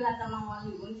คือเราจะนอนห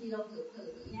รือบางทีเราเผลอ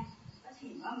ๆเนี่ยก็เห็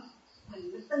นว่าเหมือน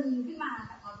มันตึงขึ้นมาแ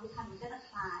ต่พอรู้ทันมันก็จะ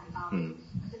คลายเบา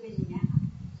มันจะเป็นอย่างนี้ค่ะ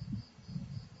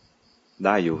ไ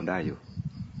ด้อยู่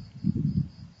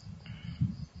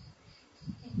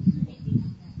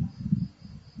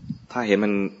ถ้าเห็นมั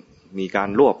นมีการ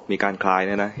รวบมีการคลายเ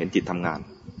นี่ยนะเห็นจิตทำงาน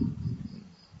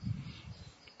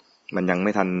มันยังไ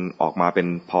ม่ทันออกมาเป็น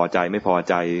พอใจไม่พอ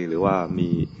ใจหรือว่ามี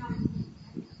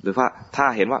หรือว่าถ้า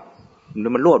เห็นว่า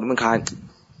มันรวบมันคลาย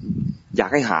อยาก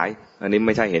ให้หายอันนี้ไ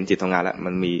ม่ใช่เห็นจิตทำงานแล้ว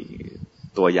มันมี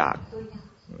ตัวอยาก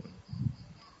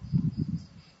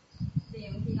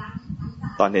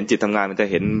ตอนเห็นจิตทำงานมันจะ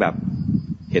เห็นแบบ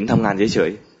เห็นทำงานเฉ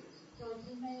ย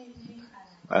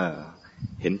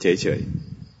ๆเห็นเฉย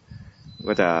ๆ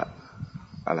ก็จะ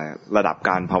อะไรระดับก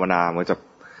ารภาวนามัน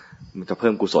จะเ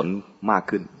พิ่มกุศลมาก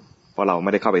ขึ้นเพราะเราไ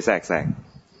ม่ได้เข้าไปแทรกแซง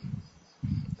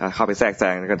ถ้าเข้าไปแทรกแซ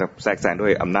งก็จะแทรกแซงด้ว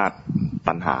ยอำนาจ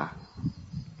ตัณหา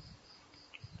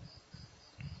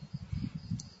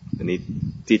อันนี้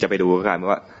ที่จะไปดูก็กลายเป็น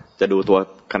ว่าจะดูตัว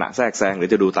ขณะแทรกแซงหรือ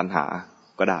จะดูตัณหา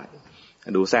ก็ได้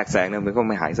ดูแทรกแซงเนี่ยมันก็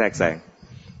ไม่หายแทรกแซง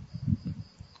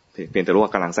เพียงแต่รู้ว่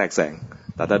ากำลังแทรกแซง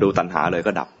แต่ถ้าดูตัณหาเลย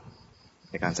ก็ดับ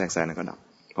ในการแทรกแซงนั้นก็ดับ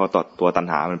เพราะตัวตัณ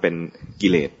หามันเป็นกิ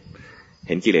เลสเ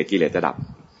ห็นกิเลสจะดับ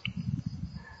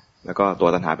แล้วก็ตัว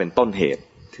ตัณหาเป็นต้นเหตุ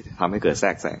ที่ทำให้เกิดแทร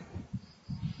กแซง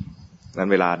นั้น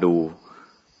เวลาดู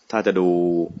ถ้าจะดู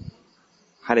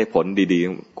ให้ได้ผลดี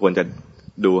ๆควรจะ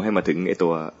ดูให้มาถึงไอ้ตั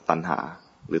วตัณหา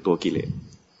หรือตัวกิเลส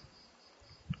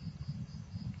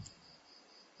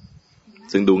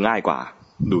ซึ่งดูง่ายกว่า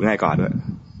ด้วย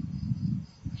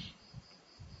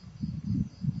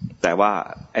แต่ว่า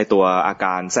ไอ้ตัวอาก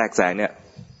ารแทรกแซงเนี่ย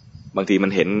บางทีมั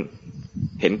นเ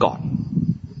ห็นก่อน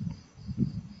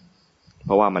เพ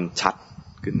ราะว่ามันชัด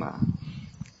ขึ้นมา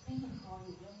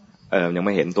ยังไ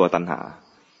ม่เห็นตัวตัณหา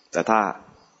แต่ถ้า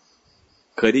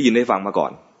เคยได้ยินได้ฟังมาก่อ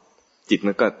นจิต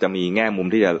มันก็จะมีแง่มุม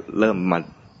ที่จะเริ่มมา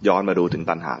ย้อนมาดูถึง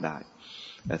ตัณหาได้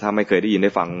แต่ถ้าไม่เคยได้ยินไ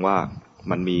ด้ฟังว่า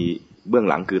มันมีเบื้อง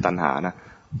หลังคือตัณหานะ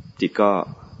จิตก็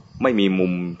ไม่มีมุ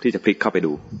มที่จะพลิกเข้าไป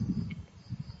ดู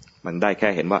มันได้แค่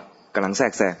เห็นว่ากำลังแทร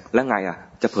กแซงแล้วไงอ่ะ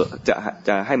จ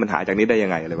ะให้มันหายจากนี้ได้ยั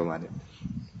งไงอะไรประมาณนี้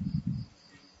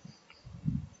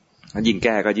ยิ่งแ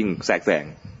ก้ก็ยิ่งแทรกแซง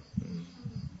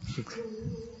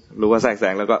รู้ว่าแทรกแซ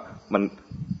งแล้วก็มัน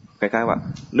คล้ายๆว่า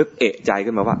นึกเอะใจ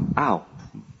ขึ้นมาว่าอ้าว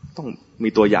ต้องมี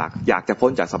ตัวอยากจะพ้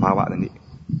นจากสภาวะนั้นนี้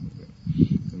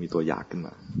มีตัวอยากขึ้นม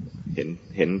า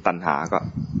เห็นตัณหาก็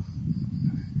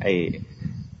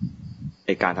ไอ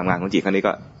การทำงานของจิตครั้งนี้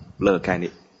ก็เลิกแค่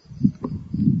นี้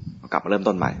กลับมาเริ่ม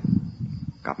ต้นใหม่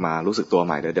กลับมารู้สึกตัวใ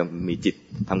หม่เดี๋ยวมีจิต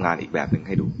ทำงานอีกแบบหนึ่งใ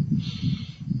ห้ดู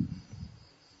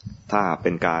ถ้าเ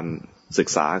ป็นการศึก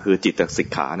ษาคือจิตศึก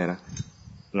ษาเนี่ยนะ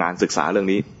งานศึกษาเรื่อง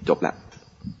นี้จบแล้ว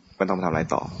ไม่ต้องทำอะไร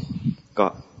ต่อก็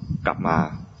กลับมา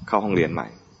เข้าห้องเรียนใหม่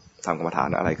ทำกรรมฐาน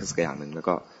อะไรสักอย่างหนึ่งแล้ว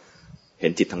ก็เห็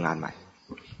นจิตทำงานใหม่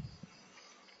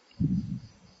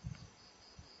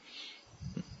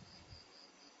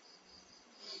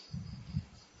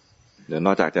เดี๋ยวน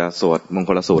อกจากจะสวดมงค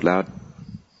ลสูตรแล้ว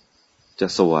จะ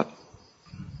สวด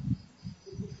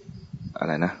อะ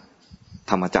ไรนะ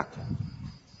ธรรมจักร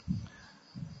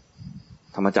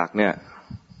เนี่ย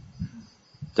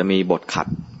จะมีบทขัด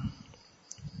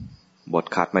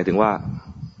หมายถึงว่า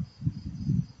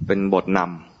เป็นบทน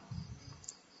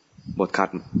ำบทขัด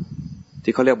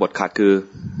ที่เขาเรียกบทขัดคือ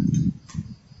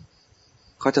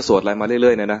เขาจะสวดอะไรมาเ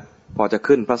รื่อยๆเนี่ยนะพอจะ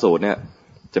ขึ้นพระสูตรเนี่ย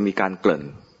จะมีการเกริ่น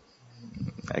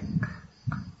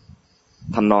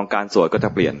ทำนองการสวดก็จะ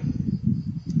เปลี่ยน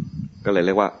ก็เลยเ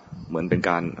รียกว่าเหมือนเป็นก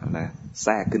ารอะไรแท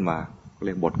รกขึ้นมาเ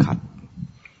รียกบทขัด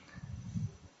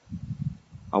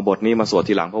เอาบทนี้มาสวด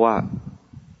ทีหลังเพราะว่า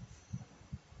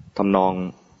ทำนอง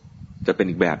จะเป็น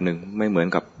อีกแบบหนึ่งไม่เหมือน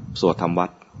กับสวดทำวัด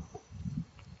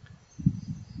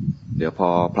เดี๋ยวพอ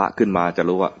พระขึ้นมาจะ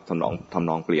รู้ว่าทำ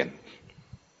นองเปลี่ยน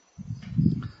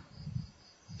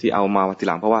ที่เอามาที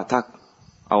หลังเพราะว่าถ้า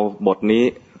เอาบทนี้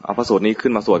เอาพระสูตรนี้ขึ้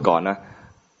นมาสวดก่อนนะ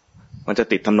มันจะ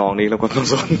ติดทำนองนี้แล้วก็ต้อง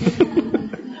สวด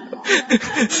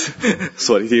ส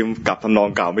วดทีมกลับทำนอง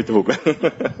เก่าไม่ถูกแล้ว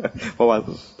เพราะว่า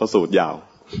พระสูตรยาว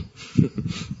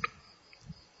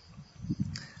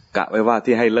กะไว้ว่า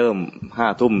ที่ให้เริ่ม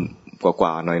 5 ทุ่มกว่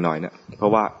าๆหน่อยๆเนี่ยเพรา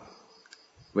ะว่า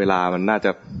เวลามันน่าจ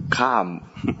ะข้าม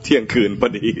เที่ยงคืนพอ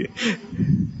ดี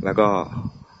แล้วก็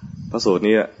พระสูตร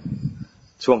นี้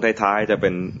ช่วงท้ายๆจะเป็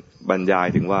นบรรยาย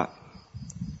ถึงว่า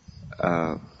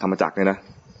ธรรมจักรเนี่ยนะ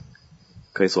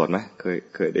เคยสวดไหม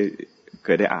เคยได้ เค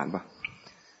ยได้อ่านปะ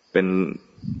เป็น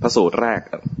พระสูตรแรก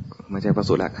ไม่ใช่พระ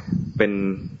สูตรแรกเป็น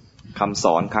คำส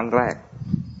อนครั้งแรก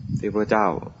ที่พระเจ้า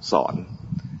สอน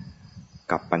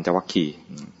กับปัญจวัคคีย์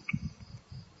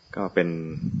ก็เป็น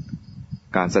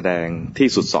การแสดงที่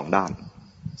สุดสองด้าน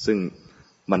ซึ่ง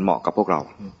มันเหมาะกับพวกเรา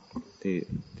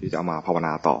ที่จะเอามาภาวน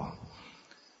าต่อ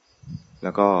แ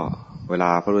ล้วก็เวล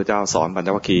าพระพุทธเจ้าสอนปัญจ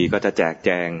วัคคีย์ก็จะแจกแจ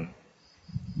ง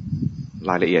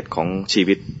รายละเอียดของชี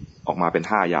วิตออกมาเป็น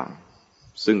5อย่าง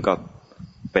ซึ่งก็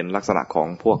เป็นลักษณะของ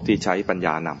พวกที่ใช้ปัญญ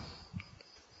าน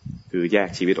ำคือแยก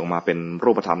ชีวิตออกมาเป็น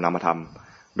รูปธรรมนามธรรม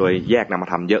โดยแยกนาม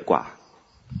ธรรมเยอะกว่า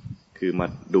คือมา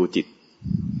ดูจิต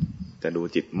จะดู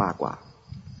จิตมากกว่า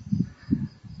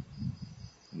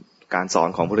การสอน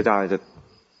ของพระพุทธเจ้า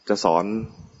จะสอน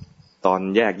ตอน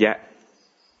แยก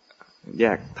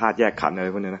ธาตุแยกขันธ์อะไร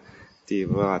พวกนี้นะที่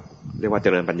ว่าเรียกว่าเจ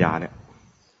ริญปัญญาเนี่ย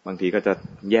บางทีก็จะ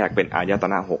แยกเป็นอายต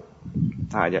นะ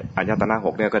6ถ้าอายตนะ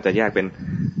6เนี่ยก็จะแยกเป็น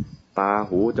ตา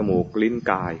หูจมูกลิ้น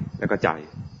กายแล้วก็ใจ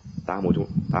ตาหูจ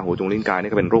มูกลิ้นกาย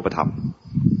นี่ก็เป็นรูปธรรม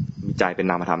มีใจเป็น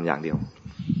นามธรรมอย่างเดียว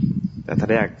แต่ถ้า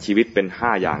แยกชีวิตเป็น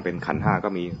5อย่างเป็นขันธ์5ก็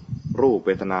มีรูปเ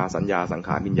วทนาสัญญาสังข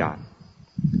ารวิญญาณ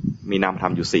มีนามธร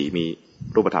รมอยู่4มี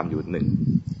รูปธรรมอยู่1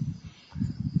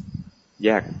แย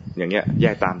กอย่างเงี้ยแย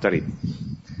กตามจริต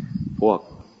พวก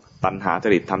ตัณหาจ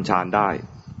ริตทำฌานได้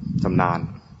ชำนาญ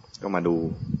ก็มาดู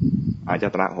อาย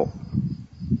ตนะ6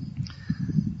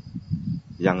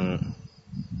ยัง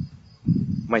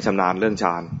ไม่ชำนาญเรื่องฌ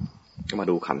านก็มา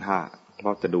ดูขันธ์5เพรา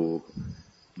ะจะ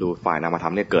ดูฝ่ายนามธร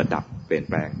รมเนี่ยเกิดดับเปลี่ยน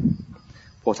แปลง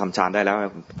พวกทำฌานได้แล้ว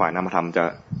ฝ่ายนามธรรมจะ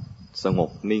สงบ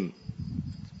นิ่ง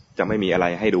จะไม่มีอะไร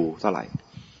ให้ดูเท่าไหร่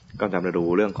ก็จะมาดู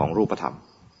เรื่องของรูปธรรม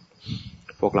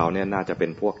พวกเราเนี่ยน่าจะเป็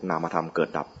นพวกนามธรรมเกิด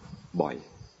ดับบ่อย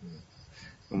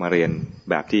มาเรียน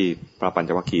แบบที่พระปัญจ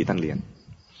วัคคีย์ท่านเรียน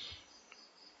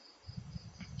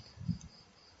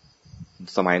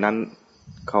สมัยนั้น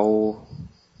เขา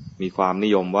มีความนิ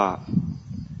ยมว่า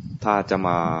ถ้าจะม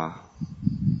า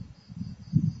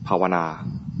ภาวนา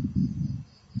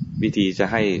วิธีจะ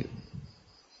ให้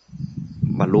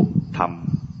บรรลุธรรม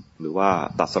หรือว่า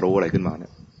ตรัสรู้อะไรขึ้นมาเนี่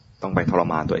ยต้องไปทร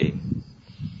มานตัวเอง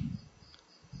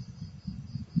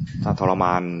ถ้าทรม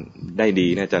านได้ดี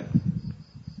เนี่ยจะ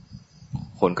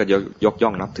คนก็ยกย่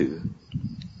องนับถือ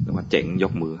หรือว่าเจ๋งย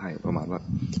กมือให้ประมาณว่า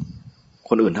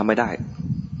คนอื่นทำไม่ได้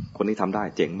คนนี้ทำได้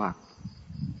เจ๋งมาก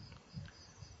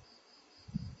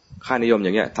ค่านิยมอย่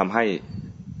างเงี้ยทำให้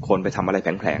คนไปทำอะไรแ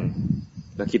ผลง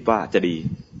ๆแล้วคิดว่าจะดี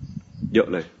เยอะ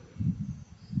เลย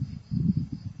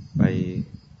ไป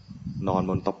นอน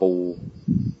บนตะปู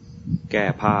แก้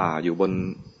ผ้าอยู่บน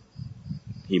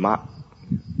หิมะ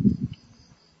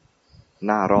ห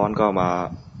น้าร้อนก็มา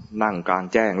นั่งกลาง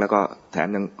แจ้งแล้วก็แถม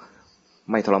ยัง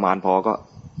ไม่ทรมานพอก็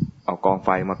เอากองไฟ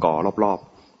มาก่อรอบ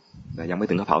ๆแต่ยังไม่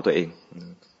ถึงกับเผาตัวเอง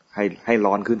ให้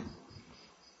ร้อนขึ้น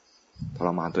ทร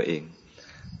มานตัวเอง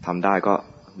ทำได้ก็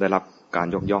ได้รับการ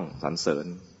ยกย่องสรรเสริญ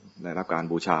ได้รับการ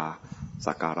บูชา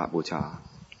สักการะบูชา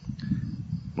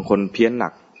บางคนเพี้ยนหนั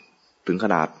กถึงข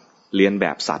นาดเรียนแบ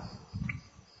บสัตว์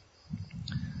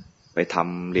ไปท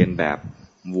ำเรียนแบบ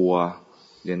วัว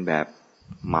เรียนแบบ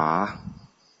หมา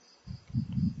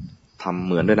ทำเ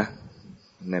หมือนด้วยนะ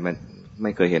ไ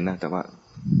ม่เคยเห็นนะแต่ว่า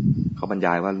เขาบรรย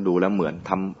ายว่าดูแล้วเหมือน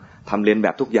ทำเรียนแบ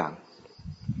บทุกอย่าง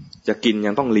จะกิน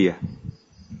ยังต้องเลีย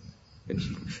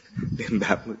เรียนแบ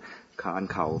บคาน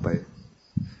เข่าไป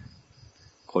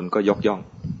คนก็ยกย่อง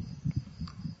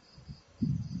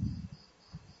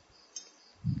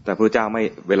แต่พระเจ้าไม่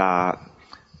เว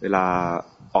ลา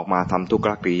ออกมาทำทุกข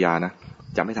กิริยานะ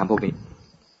จะไม่ทำพวกนี้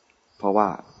เพราะว่า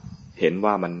เห็น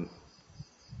ว่ามัน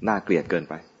น่าเกลียดเกิน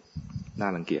ไปน่า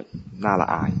รังเกียจน่าละ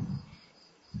อาย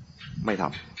ไม่ท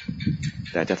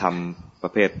ำแต่จะทำปร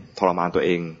ะเภททรมานตัวเอ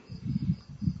ง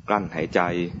กลั้นหายใจ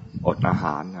อดอาห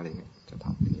ารอะไรเงี้ยจะท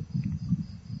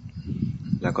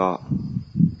ำแล้วก็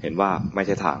เห็นว่าไม่ใ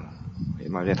ช่ทางเห็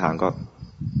นว่าไม่ใช่ทางก็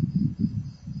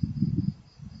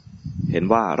เห็น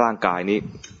ว่าร่างกายนี้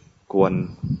ควร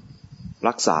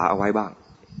รักษาเอาไว้บ้าง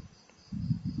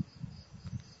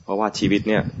เพราะว่าชีวิต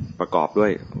เนี่ยประกอบด้ว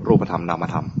ยรูปธรรมนาม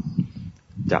ธรรม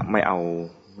จะไม่เอา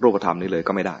รูปธรรมนี้เลย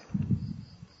ก็ไม่ได้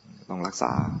ต้องรักษ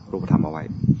ารูปธรรมเอาไว้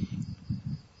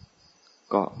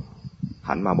ก็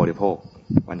หันมาบริโภค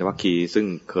ปัญจวัคคีย์ซึ่ง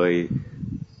เคย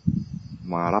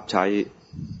มารับใช้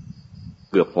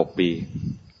เกือบ6 ปี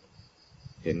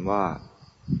เห็นว่า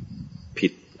ผิ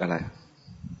ดอะไร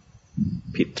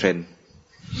ผิดเทรนด์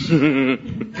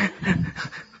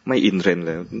ไม่อินเทรนด์เ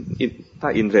ลยถ้า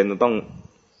อินเทรนด์ต้อง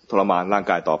ทรมานร่าง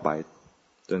กายต่อไป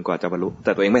จนกว่าจะบรรลุแ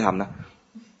ต่ตัวเองไม่ทำนะ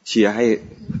เชียร์ให้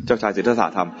เจ้าชายสิทธัตถะ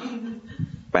ท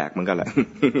ำแปลกเหมือนกันแหละ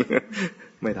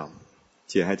ไม่ทำ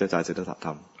เชียร์ให้เจ้าชายสิทธัตถะท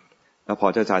ำแล้วพอ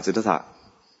เจ้าชายสิทธัตถะ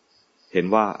เห็น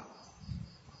ว่า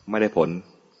ไม่ได้ผล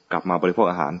กลับมาบริโภค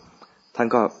อาหารท่าน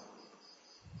ก็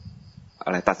อ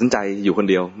ะไรตัดสินใจอยู่คน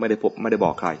เดียวไม่ได้บ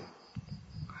อกใคร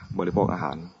บริโภคอาห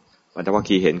ารปัญจวัค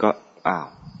คีย์เห็นก็อ้าว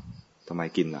ทำไม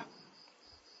กินล่ะ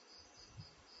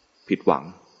ผิดหวัง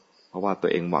เพราะว่าตั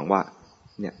วเองหวังว่า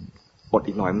เนี่ยอด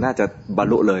อีกหน่อยมันน่าจะบรร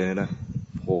ลุเลยนะ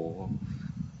โห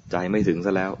ใจไม่ถึงซ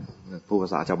ะแล้วผู้ภา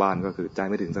ษาชาวบ้านก็คือใจ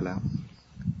ไม่ถึงซะแล้ว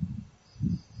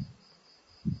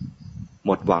ห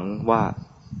มดหวังว่า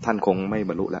ท่านคงไม่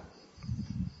บรรลุแล้ว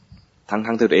ทั้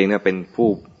งที่ตัวเองเนี่ยเป็นผู้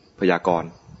พยากรณ์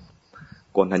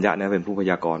โกณฑัญญะเนี่ยเป็นผู้พ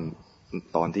ยากรณ์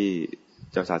ตอนที่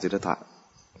เจ้าชายสิทธัตถะ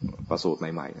ประสูติใ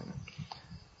หม่ๆนะ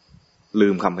ลื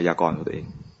มคำพยากรณ์ของตัวเอง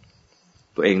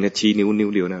เนี่ยชี้นิ้ว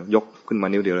เดียวนะยกขึ้นมา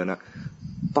นิ้วเดียวแล้วนะ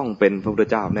ต้องเป็นพระพุทธ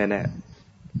เจ้าแน่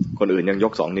ๆคนอื่นยังย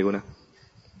ก2 นิ้วนะ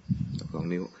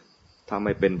2 นิ้วถ้าไ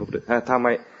ม่เป็นพระพุทธ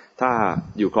ถ้า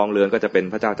อยู่ครองเรือนก็จะเป็น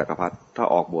พระเจ้าจักรพรรดิถ้า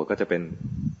ออกบวชก็จะเป็น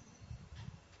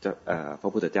พร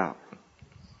ะพุทธเจ้า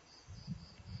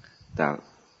แต่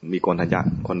มีโกณฑัญญะ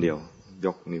คนเดียวย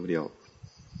กนิ้วเดียว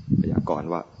พยากรณ์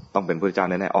ว่าต้องเป็นพระพุทธเจ้า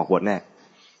แน่ๆออกบวชแน่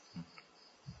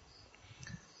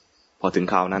พอถึง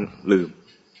คราวนั้นลืม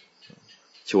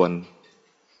ชวน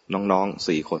น้องๆ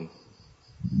4 คน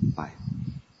ไ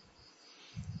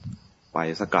ป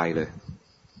สักไกลเลย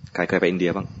ใครเคยไปอินเดี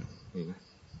ยบ้างมีไหม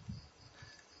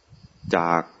จ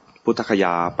ากพุทธคย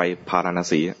าไปพาราณ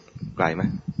สีไกลไหม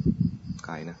ไก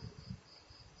ลนะ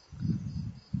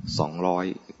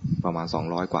200ประมาณ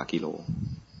200 กว่ากิโล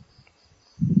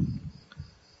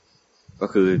ก็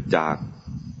คือจาก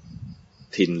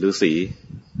ถิ่นฤาษี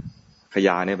คย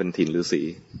าเนี่ยเป็นถิ่นฤาษี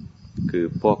คือ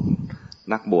พวก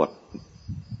นักบวช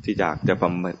ที่อยากจะ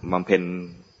บำเพ็ญ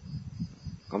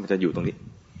ก็มันจะอยู่ตรงนี้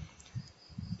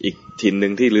อีกถิ่นหนึ่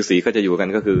งที่ฤาษีก็จะอยู่กัน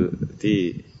ก็คือที่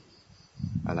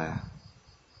อะไร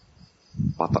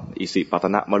อิสิปต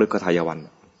นะมฤคทายวัน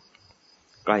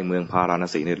ใกล้เมืองพาราณ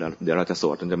สีเนี่ยเดี๋ยวเราจะส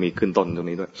วดมันจะมีขึ้นต้นตรง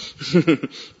นี้ด้วย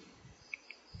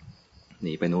ห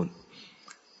นีไปนู่น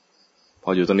พอ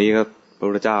อยู่ตรงนี้ก็พระ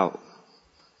พุทธเจ้า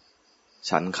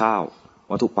ฉันข้าว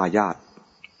มัทุปายาต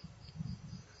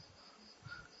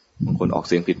บางคนออกเ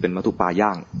สียงผิดเป็นมัทุปาย่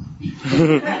าง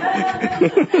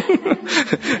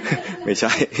ไม่ใ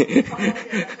ช่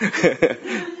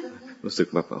รู้สึก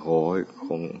แบบโหค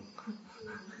ง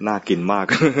น่ากินมาก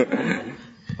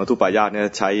มัทุปายาตเนี่ย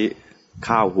ใช้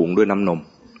ข้าวหุงด้วยน้ำน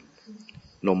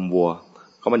มวัว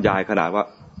เขาบรรยายขนาดว่า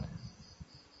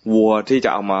วัวที่จะ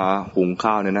เอามาหุง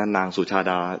ข้าวเนี่ยนะนางสุชา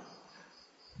ดา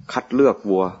คัดเลือก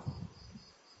วัว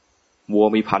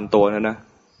มี 1,000 ตัวนะ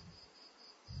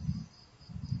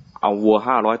เอาวัว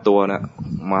500 ตัวนะ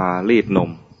มารีดนม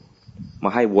มา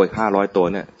ให้วัว500 ตัว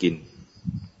เนี่ยกิน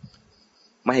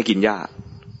ไม่ให้กินหญ้า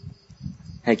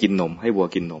ให้กินนมให้วัว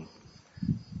กินนม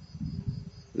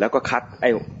แล้วก็คัดไอ้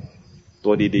ตั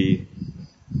วดี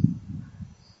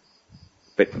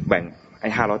ๆเป็ดแบ่งไอ้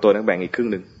500 ตัวนั้นแบ่งอีกครึ่ง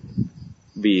นึง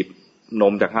บีบน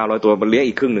มจาก500 ตัวมาเลี้ยง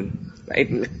อีกครึ่งนึงไอ้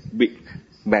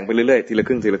แบ่งไปเรื่อยๆทีละค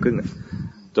รึ่ง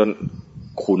จน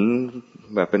ขุน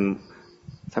แบบเป็น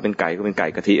ถ้าเป็นไก่ก็เป็นไก่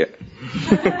กะทิอ่ะ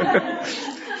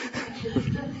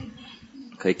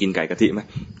เคยกินไก่กะทิไหม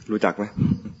รู้จักไหม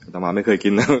อาตมาไม่เคยกิ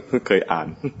นนะ เคยอ่าน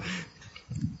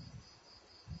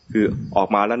คือออก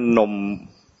มาแล้ว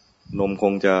นมค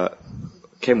งจะ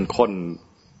เข้มข้น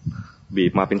บี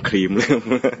บมาเป็นครีมเลย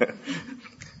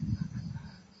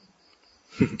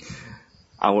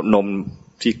เอานม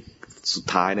ที่สุด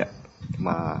ท้ายเนี่ยม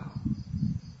า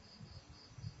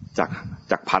จาก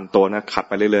 1,000 ตัวนะขัด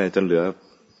ไปเรื่อยๆจนเหลือ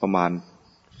ประมาณ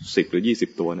10 หรือ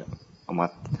 20 ตัวเนี่ยเอา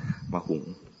มาหุง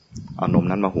เอานม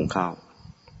นั้นมาหุงข้าว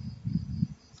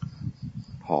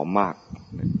หอมมาก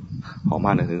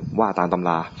เลยคือว่าตามตำร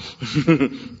า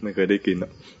ไม่เคยได้กิน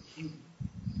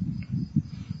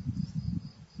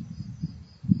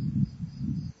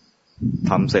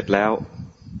ทำเสร็จแล้ว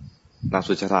นาง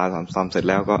สุชาดาทำเสร็จ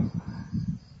แล้วก็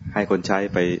ให้คนใช้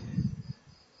ไป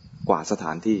กวาดสถ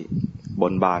านที่บ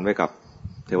นบานไว้กับ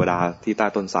เทวดาที่ใต้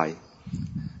ต้นไทร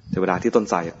เทวดาที่ต้น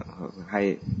ไทรใ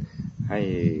ห้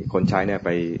คนใช้เนี่ยไป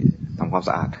ทำความส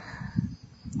ะอาด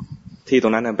ที่ตร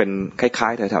งนั้นเป็นคล้า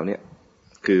ยๆแถวๆนี้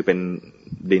คือเป็น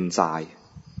ดินทราย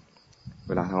เ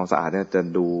วลาทำความสะอาดเนี่ยจะ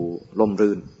ดูร่ม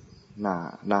รื่นน่า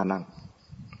นั่ง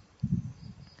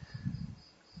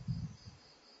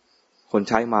คน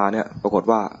ใช้มาเนี่ยปรากฏ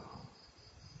ว่า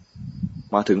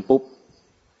มาถึงปุ๊บ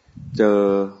เจอ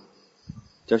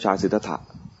เจ้าชายสิทธัตถะ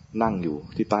นั่งอยู่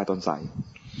ที่ใต้ต้นไทร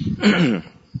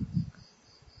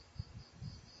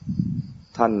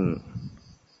ท่าน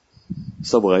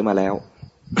เสวยมาแล้ว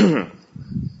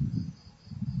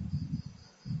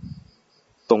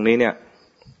ตรงนี้เนี่ย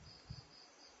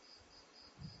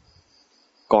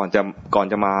ก่อน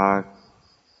จะมา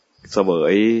เสว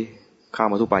ยข้าว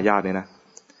มัทุปายาตเนี่ยนะ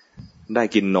ได้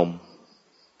กินนม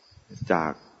จา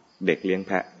กเด็กเลี้ยงแ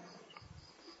พะ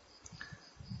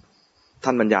ท่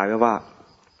านบรรยายไว้ว่า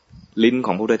ลิ้นข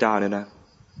องพระพุทธเจ้าเนี่ยนะ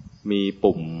มี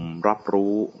ปุ่มรับ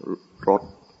รู้รส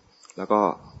แล้วก็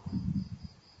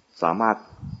สามารถ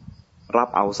รับ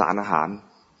เอาสารอาหาร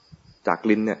จาก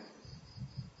ลิ้นเนี่ย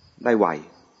ได้ไว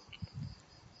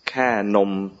แค่นม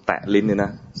แตะลิ้นเนี่ยน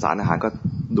ะสารอาหารก็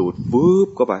ดูดวืบ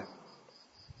เข้าไป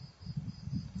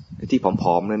ไอ้ที่ผ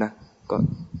อมๆเลยนะก็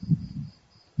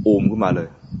อูมขึ้นมาเลย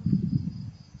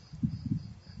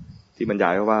ที่บรรยา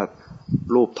ยว่า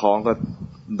รูปท้องก็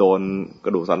โดนกร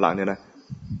ะดูกสันหลังเนี่ยนะ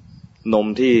นม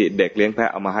ที่เด็กเลี้ยงแพะ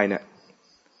เอามาให้เนี่ย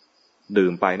ดื่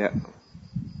มไปเนี่ย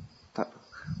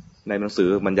ในหนังสือ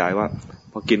บรรยายว่า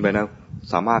พอกินไปนะ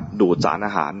สามารถดูดสารอ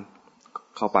าหาร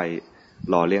เข้าไป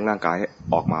หล่อเลี้ยงร่างกายให้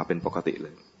ออกมาเป็นปกติเล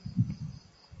ย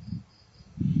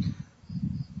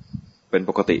เป็น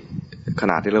ปกติข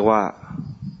นาดที่เรียกว่า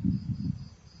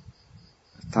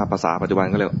ถ้าภาษาปัจจุบัน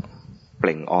ก็เรียกเป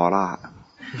ล่งออร่า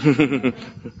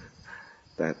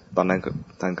แต่ตอนนั้น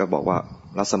ท่านก็บอกว่า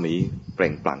รัศมีเปล่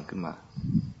งปลั่งขึ้นมา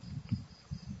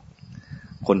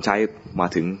คนใช้มา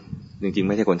ถึงจริงๆไ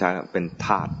ม่ใช่คนใช้เป็นท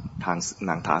าสทาง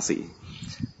นางทาสี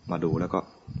มาดูแล้วก็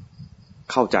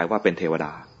เข้าใจว่าเป็นเทวด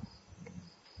า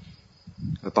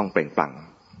ก็ต้องเปล่งปลั่ง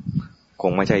ค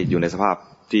งไม่ใช่อยู่ในสภาพ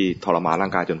ที่ทรมานร่า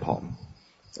งกายจนผอม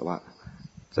แต่ว่า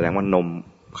แสดงว่านม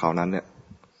คราวนั้นเนี่ย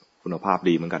คุณภาพ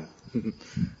ดีเหมือนกัน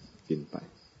กินไป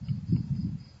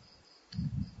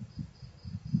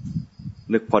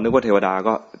พอนึกว่าเทวดา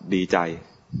ก็ดีใจ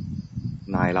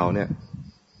นายเราเนี่ย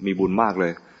มีบุญมากเล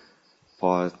ยพอ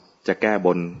จะแก้บ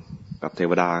นกับเท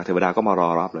วดาก็มารอ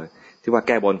รับเลยที่ว่าแ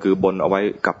ก้บนคือบนเอาไว้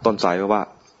กับต้นไทรเพราะว่า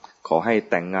ขอให้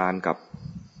แต่งงานกับ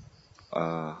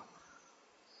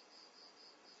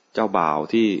เจ้าบ่าว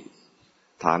ที่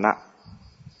ฐานะ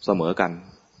เสมอกัน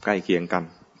ใกล้เคียงกัน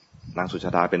นางสุช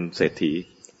าดาเป็นเศรษฐี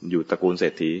อยู่ตระกูลเศร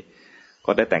ษฐี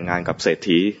ก็ได้แต่งงานกับเศรษ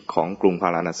ฐีของกรุงพา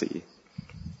ราณสี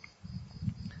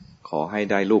ขอให้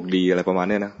ได้ลูกดีอะไรประมาณ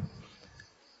นี้นะ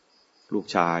ลูก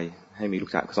ชายให้มีลู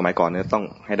กชายสมัยก่อนเนี่ยต้อง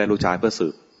ให้ได้ลูกชายเพื่อ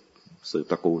สืบ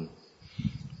ตระกูล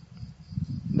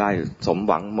ได้สม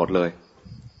หวังหมดเลย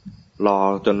รอ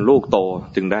จนลูกโต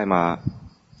จึงได้มา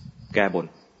แก้บน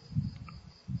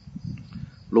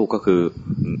ลูกก็คือ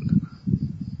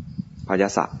พย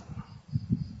ศ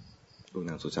ลูก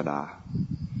นางสุชาดา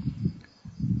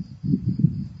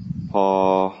พอ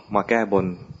มาแก้บน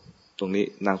ตรงนี้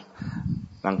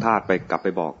นางทาสกลับไป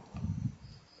บอก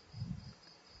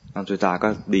นางสุชาดาก็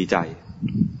ดีใจ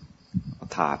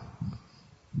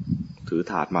ถือ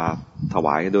ถาดมาถว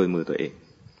ายโดยมือตัวเอง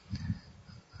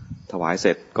ถวายเส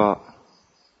ร็จก็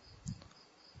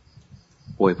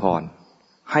อวยพร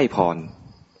ให้พ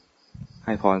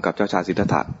รกับเจ้าชายสิทธัต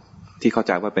ถะที่เข้าใ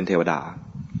จว่าเป็นเทวดา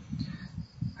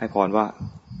ให้พรว่า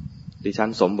ดิฉัน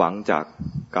สมหวังจาก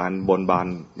การบนบาน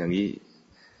อย่างนี้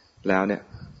แล้วเนี่ย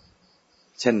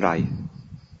เช่นไร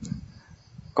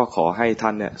ก็ขอให้ท่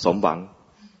านเนี่ยสมหวัง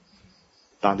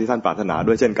ตามที่ท่านปรารถนา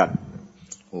ด้วยเช่นกัน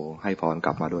โอ้ให้พรก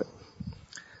ลับมาด้วย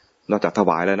นอกจากถ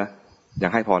วายแล้วนะยั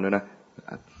งให้พรด้วยนะ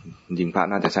ยิงพระ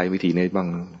น่าจะใช้วิธีนี้บ้าง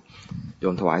โย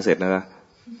มถวายเสร็จนะ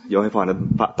โยมให้พรแล้ว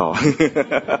พระต่อ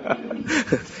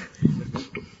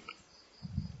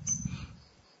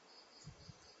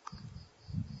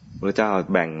พระเจ้า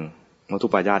แบ่งมัทุ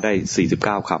ปายาตได้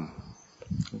49ค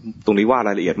ำตรงนี้ว่าร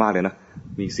ายละเอียดมากเลยนะ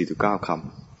มี49ค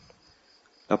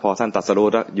ำแล้วพอท่านตรัสรู้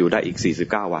แล้วอยู่ได้อีก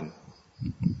49วัน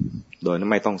โดย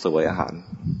ไม่ต้องเสวยอาหาร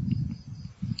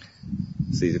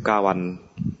49วัน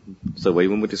เสวย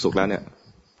วิมุตติสุขแล้วเนี่ย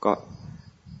ก็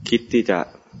คิดที่จะ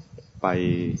ไป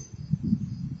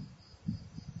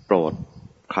โปรด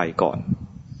ใครก่อน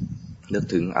นึก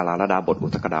ถึงอาราลดาบทอุ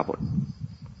ทกดาบท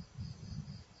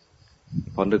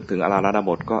พอนึกถึงอาราลดา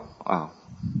บทก็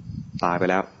ตายไป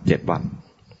แล้ว7วัน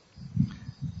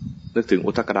นึกถึง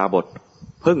อุทกดาบท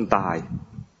เพิ่งตาย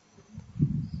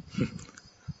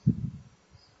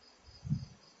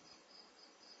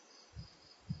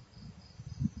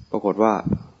ปรากฏว่า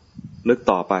นึก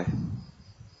ต่อไป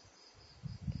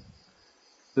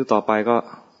ก็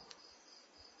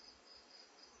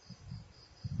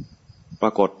ปร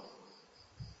ากฏ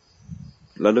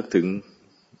แล้วนึกถึง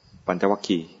ปัญจวัค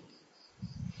คีย์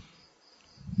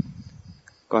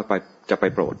ก็จะไป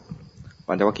โปรด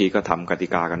ปัญจวัคคีย์ก็ทำกติ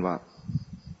กากันว่า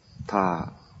ถ้า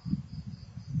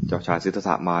เจ้าชายสิทธัตถ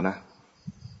ะมานะ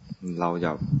เราอ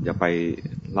ย่าไป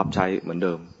รับใช้เหมือนเ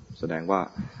ดิมแสดงว่า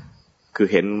คือ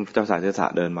เห็นเจ้าชายสิทธัตถะ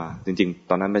เดินมาจริงๆ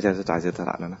ตอนนั้นไม่ใช่เจ้าชายสิทธัต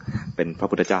ถะนะเป็นพระ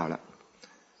พุทธเจ้าแล้ว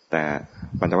แต่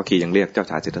ปัญจวัคคีย์ยังเรียกเจ้า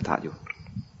ชายสิทธัตถะอยู่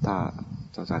ถ้า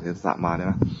เจ้าชายสิทธัตถะมาเนี่ย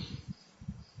นะ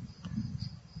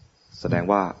แสดง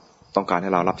ว่าต้องการให้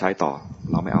เรารับใช้ต่อ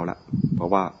เราไม่เอาละเพรา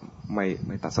ะว่าไ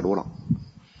ม่ตรัสรู้หรอก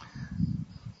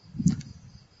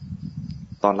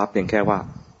ตอนรับเพียงแค่ว่า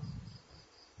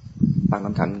ตั้ง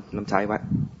น้ำใช้ไว้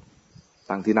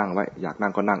ตั้งที่นั่งไว้อยากนั่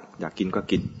งก็นั่งอยากกินก็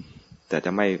กินแต่จ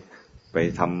ะไม่ไป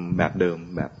ทำแบบเดิม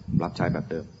แบบรับใช้แบบ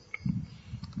เดิม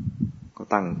ก็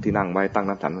ตั้งที่นั่งไว้ตั้ง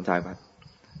น้ำใช้ไว้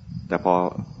แต่พอ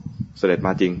เสด็จม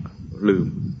าจริง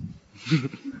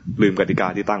ลืมกติกา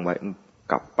ที่ตั้งไว้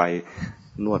กลับไป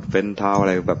นวดเฟ้นเท้าอะ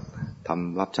ไรแบบท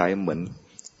ำรับใช้เห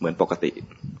มือนปกติ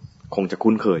คงจะ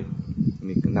คุ้นเคย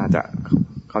นี่น่าจะ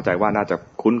เข้าใจว่าน่าจะ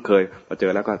คุ้นเคยพอเจ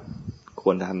อแล้วก็ค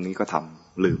วรทำนี้ก็ท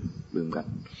ำลืมกัน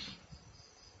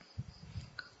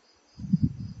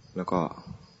แล้วก็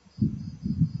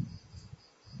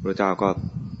พระเจ้าก็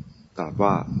ตรัสว่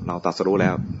าเราตรัสรู้แล้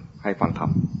วให้ฟังธรร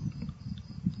ม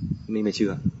นี่ไม่เชื่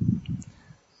อ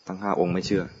ทั้ง5 องค์ไม่เ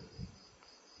ชื่อ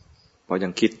เพราะยั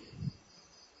งคิด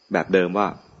แบบเดิมว่า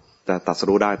จะตรัส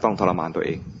รู้ได้ต้องทรมานตัวเ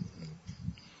อง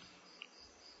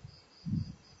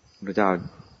พระเจ้า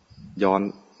ย้อน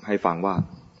ให้ฟังว่า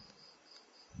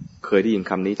เคยได้ยิน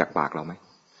คำนี้จากปากเราไหม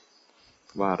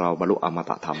ว่าเราบรรลุอม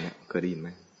ตะธรรมเนี่ยเคยได้ยินไหม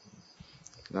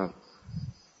แล้ว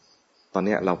ตอน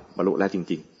นี้เราบรรลุแล้วจ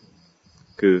ริง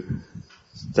ๆคือ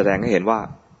แสดงให้เห็นว่า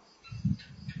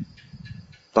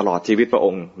ตลอดชีวิตพระอ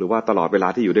งค์หรือว่าตลอดเวลา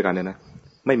ที่อยู่ด้วยกันเนี่ยนะ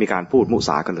ไม่มีการพูดมุส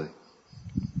ากันเลย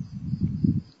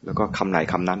แล้วก็คำไหน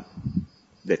คำนั้น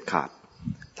เด็ดขาด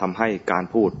ทำให้การ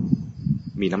พูด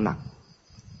มีน้ำหนัก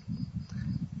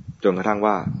จนกระทั่ง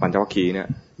ว่าปัญจวัคคีย์เนี่ย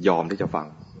ยอมที่จะฟัง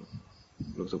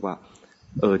รู้สึกว่า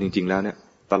จริงๆแล้วเนี่ย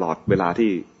ตลอดเวลาที่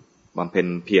บำเพ็ญ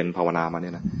เพียรภาวนามาเนี่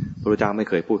ยนะพระพุทธเจ้าไม่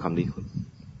เคยพูดคำนี้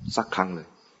สักครั้งเลย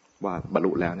ว่าบรร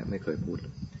ลุแล้วเนี่ยไม่เคยพูด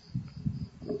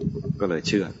ก็เลยเ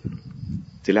ชื่อ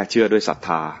ทีแรกเชื่อด้วยศรัทธ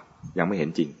ายังไม่เห็น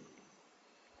จริง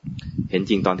เห็น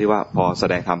จริงตอนที่ว่าพอแส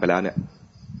ดงธรรมไปแล้วเนี่ย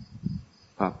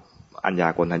พระอัญญา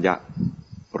โกณฑัญญะ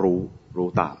รู้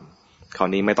ตามคราว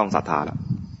นี้ไม่ต้องศรัทธาแล้ว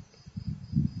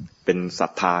เป็นศรั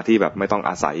ทธาที่แบบไม่ต้อง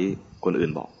อาศัยคนอื่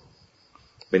นบอก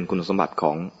เป็นคุณสมบัติข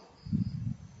อง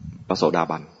พระโสดา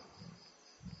บัน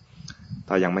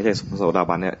ถ้ายังไม่ใช่พระโสดา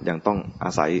บันเนี่ยยังต้องอ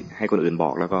าศัยให้คนอื่นบอ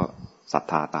กแล้วก็ศรัท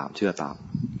ธาตามเชื่อตาม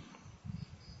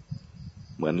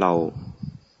เหมือนเรา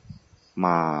ม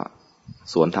า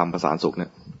สวนธรรมประสานสุขเนี่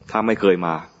ยถ้าไม่เคยม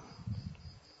า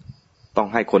ต้อง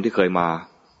ให้คนที่เคยมา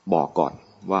บอกก่อน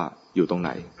ว่าอยู่ตรงไหน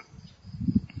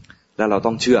แล้วเรา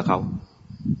ต้องเชื่อเขา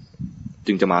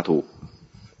จึงจะมาถูก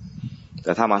แ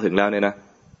ต่ถ้ามาถึงแล้วเนี่ยนะ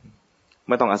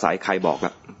ไม่ต้องอาศัยใครบอกล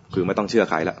ะคือไม่ต้องเชื่อ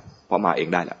ใครละเพราะมาเอง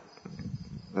ได้ละ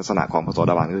ลักษณะของพระโส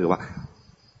ดาบันก็คือว่า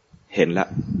เห็นแล้ว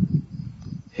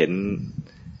เห็น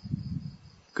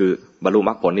คือบรรลุม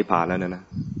รรคผลนิพพานแล้วเนี่ยนะ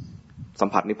สัม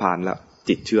ผัสนิพพานแล้ว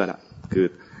จิตเชื่อแล้วคือ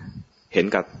เห็น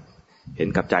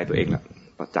กับใจตัวเองแล้ว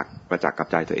ประจักษ์กับ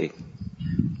ใจตัวเอง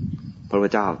พระพุทธ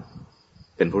เจ้า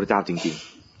เป็นพระพุทธเจ้าจริง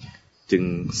ๆจึง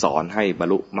สอนให้บร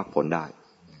รลุมรรคผลได้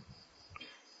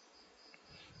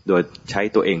โดยใช้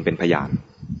ตัวเองเป็นพยาน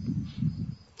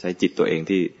ใช้จิตตัวเอง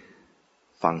ที่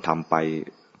ฟังธรรมไป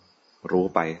รู้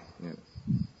ไป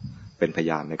เป็นพ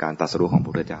ยานในการตรัสรู้ของพระ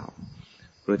พุทธเจ้า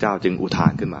พระพุทธเจ้าจึงอุทา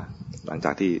นขึ้นมาหลังจ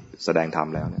ากที่แสดงธรรม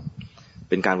แล้วเนี่ย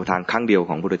เป็นการอุทานครั้งเดียว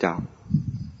ของพระพุทธเจ้า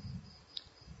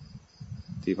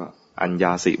ที่ว่าอัญญ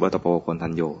าสิวัตโปโกณฑั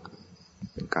ญโญ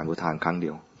เป็นการอุทานครั้งเดี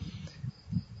ยว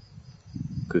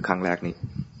คือครั้งแรกนี้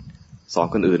สอน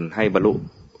คนอื่นให้บรรลุ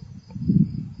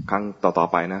ครั้งต่อ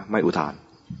ๆไปนะไม่อุทาน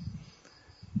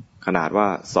ขนาดว่า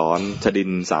สอนชดิน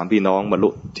3 พี่น้องบรรลุ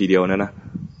ทีเดียวนะ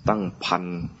ตั้ง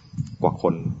1,000 กว่าค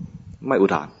นไม่อุ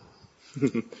ทาน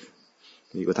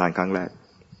มีอุทานครั้งแรก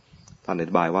ท่านอ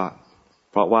ธิบายว่า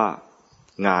เพราะว่า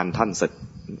งานท่านเสร็จ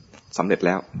สำเร็จแ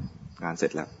ล้วงานเสร็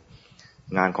จแล้ว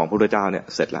งานของพระพุทธเจ้าเนี่ย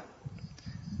เสร็จแล้ว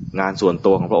งานส่วน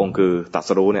ตัวของพระองค์คือตรัส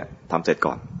รู้เนี่ยทำเสร็จ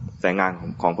ก่อนแต่งาน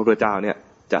ของพระพุทธเจ้าเนี่ย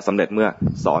จะสำเร็จเมื่อ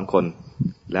สอนคน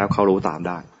แล้วเขารู้ตามไ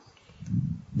ด้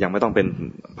ยังไม่ต้องเป็น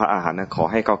พระอรหันต์นะขอ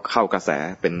ให้เขาเข้ากระแส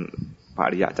เป็นพระอ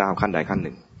ริยะเจ้าขั้นใดขั้นห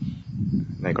นึ่ง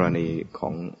ในกรณี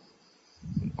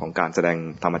ของการแสดง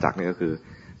ธรรมจักรนี่ก็คือ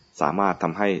สามารถท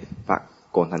ำให้พระ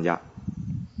โกณฑัญญะ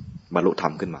บรรลุธร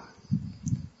รมขึ้นมา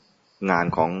งาน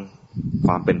ของค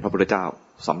วามเป็นพระพุทธเจ้า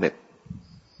สำเร็จ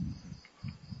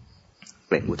เ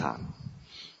ปล่งอุทาน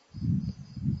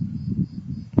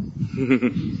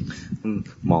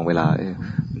มองเวลา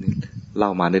เล่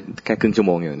ามาเนี่ยแค่ครึ่งชั่วโ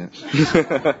มงอยู่เนี่ย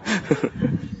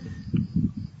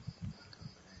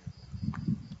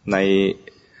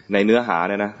ในเนื้อหา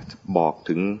เนี่ยนะบอก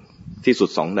ถึงที่สุด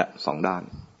2 ด้าน2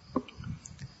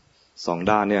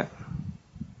 ด้านเนี่ย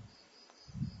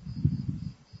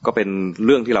ก็เป็นเ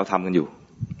รื่องที่เราทำกันอยู่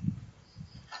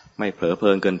ไม่เผลอเพลิ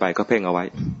นเกินไปก็เพ่งเอาไว้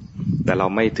แต่เรา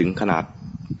ไม่ถึงขนาด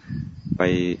ไ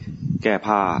ปแก้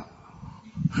ผ้า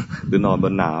หรือนอนบ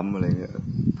นน้ำอะไรเงี้ย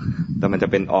แต่มันจะ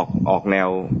เป็นออกแนว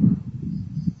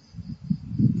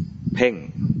เพ่ง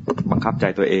บังคับใจ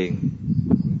ตัวเอง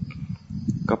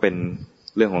ก็เป็น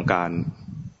เรื่องของการ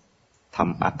ท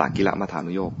ำอัตตกิลมัฏฐา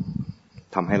นุโยค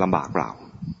ทำให้ลำบากเปล่า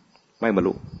ไม่บรร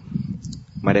ลุ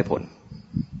ไม่ได้ผล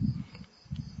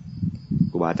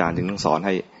ครูบาอาจารย์จึงต้องสอนใ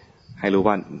ห้รู้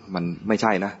ว่ามันไม่ใ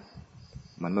ช่นะ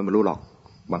มันไม่บรรลุหรอก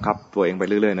บังคับตัวเองไป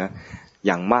เรื่อยๆนะอ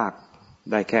ย่างมาก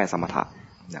ได้แค่สมถะ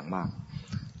อย่างมาก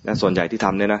และส่วนใหญ่ที่ท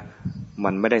ำเนี่ยนะมั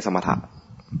นไม่ได้สมถะ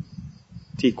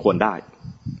ที่ควรได้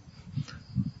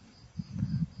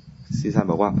ซีซั่น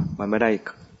บอกว่ามันไม่ได้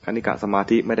คณิกะสมา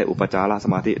ธิไม่ได้อุปจารส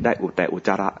มาธิได้แต่อุจจ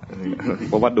าระเ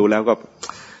พราะว่าดูแล้วก็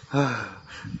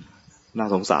น่า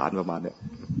สงสารประมาณนี้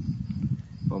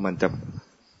เพราะมันจะ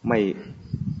ไม่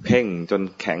เพ่งจน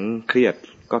แข็งเครียด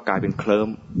ก็กลายเป็นเคลิ้ม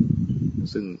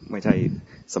ซึ่งไม่ใช่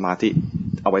สมาธิ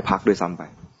เอาไว้พักด้วยซ้ำไป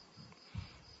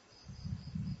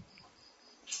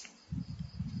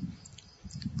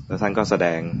แล้วท่านก็แสด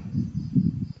ง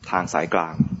ทางสายกลา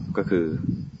งก็คือ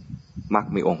มรรค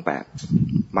มีองค์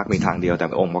8มรรคมีทางเดียวแต่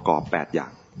องค์ประกอบ8อย่า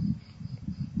ง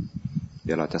เ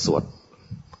ดี๋ยวเราจะสวด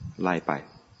ไล่ไป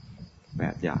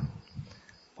8อย่าง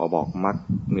พอบอกมรรค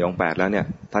มีองค์8แล้วเนี่ย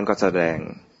ท่านก็แสดง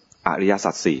อริย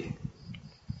สัจ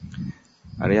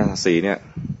4อริยสัจ4เนี่ย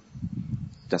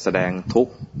จะแสดงทุก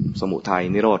ข์สมุทัย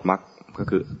นิโรธมรรคก็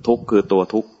คือทุกข์คือตัว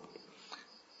ทุกข์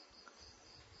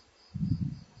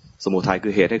สมุทัยคื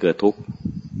อเหตุให้เกิดทุกข์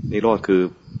นิโรธคือ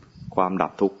ความดั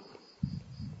บทุกข์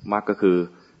มรรคก็คือ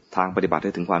ทางปฏิบัติใ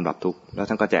ห้ถึงความดับทุกข์แล้ว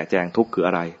ท่านก็แจกแจงทุกข์คืออ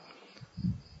ะไร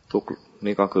ทุกข์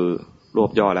นี่ก็คือรว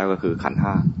บย่อแล้วก็คือขันธ์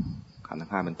5ขัน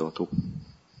ธ์5เป็นตัวทุกข์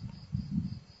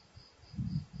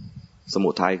สมุ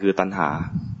ทัยคือตัณห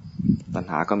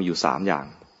าก็มีอยู่3อย่าง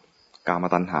กาม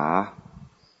ตัณหา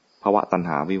ภวตัณห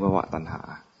าวิภวตัณหา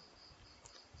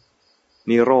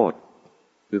นิโรธ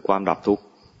คือความดับทุกข์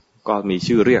ก็มี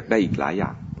ชื่อเรียกได้อีกหลายอย่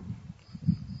าง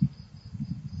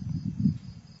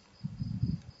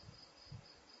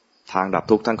ทางดับ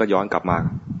ทุกข์ท่านก็ย้อนกลับมา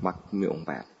มรรคมีองค์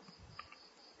8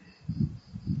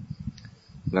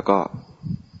แล้วก็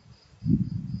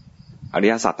อริ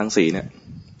ยสัจทั้ง4เนี่ย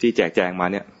ที่แจกแจงมา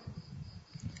เนี่ย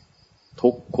ทุ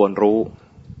กข์ควรรู้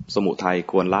สมุทัย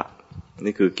ควรละ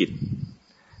นี่คือกิจ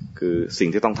คือสิ่ง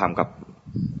ที่ต้องทำกับ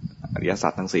อริยสั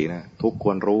จทั้ง4นะทุกข์ค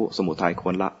วรรู้สมุทัยค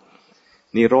วรละ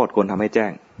นิโรธควรทำให้แจ้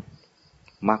ง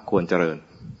มรรคควรเจริญ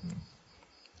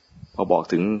พอบอก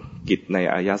ถึงกิจใน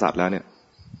อริยสัจแล้วเนี่ย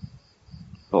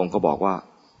พระองค์ก็บอกว่า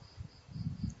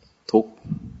ทุกข์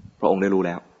พระองค์ได้รู้แ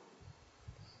ล้ว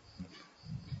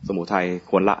สมุทัย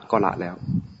ควรละก็ละแล้ว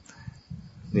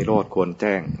นิโรธควรแ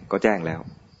จ้งก็แจ้งแล้ว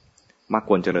มรรค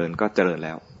ควรเจริญก็เจริญแ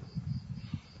ล้ว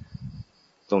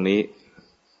ตรงนี้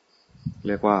เ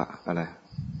รียกว่าอะไร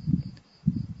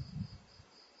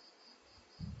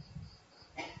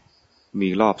มี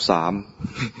รอบ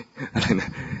3อะไรน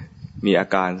ะมีอา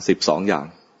การ12อย่าง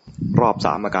รอบ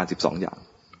3อาการ12อย่าง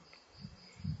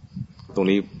ตรง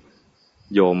นี้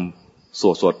โยม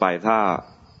สวดไปถ้า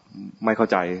ไม่เข้า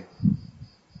ใจ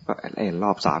ก็ร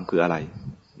อบ3คืออะไร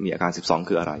มีอาการ12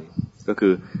คืออะไรก็คื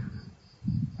อ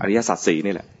อริยสัจ4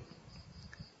นี่แหละ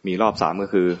มีรอบ3ก็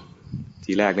คือ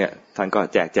ทีแรกเนี่ยท่านก็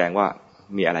แจกแจงว่า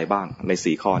มีอะไรบ้างใน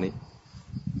4ข้อนี้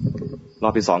รอ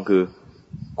บที่2คือ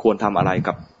ควรทำอะไร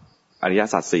กับอริย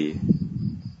สัจ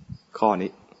4ข้อนี้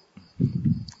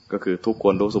ก็คือทุกข์ค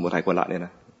วรรู้สมุทัยควรละเนี่ยน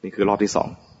ะนี่คือรอบที่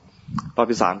2รอบ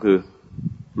ที่3คือ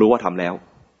รู้ว่าทำแล้ว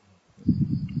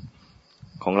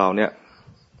ของเราเนี่ย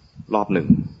รอบ1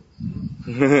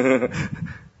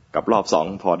 กับรอบ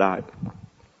2พอได้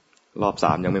รอบ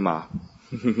3ยังไม่มา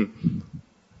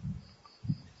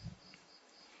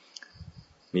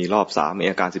มีรอบ3มี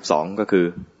อาการ12ก็คือ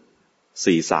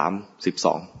4 3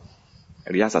 12อ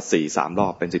ริยสัจ4 3รอ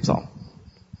บเป็น12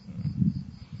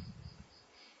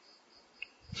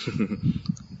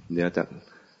เดี๋ยวจะ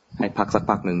ให้พักสัก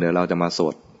พักหนึ่งเดี๋ยวเราจะมาส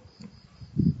วด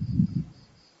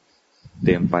เต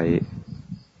รียมไป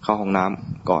เข้าห้องน้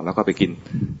ำก่อนแล้วก็ไปกิน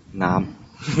น้ำ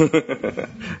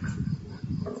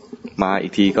มาอี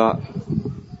กทีก็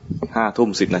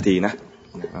5:10 นาทีนะ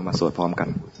มาสวดพร้อมกัน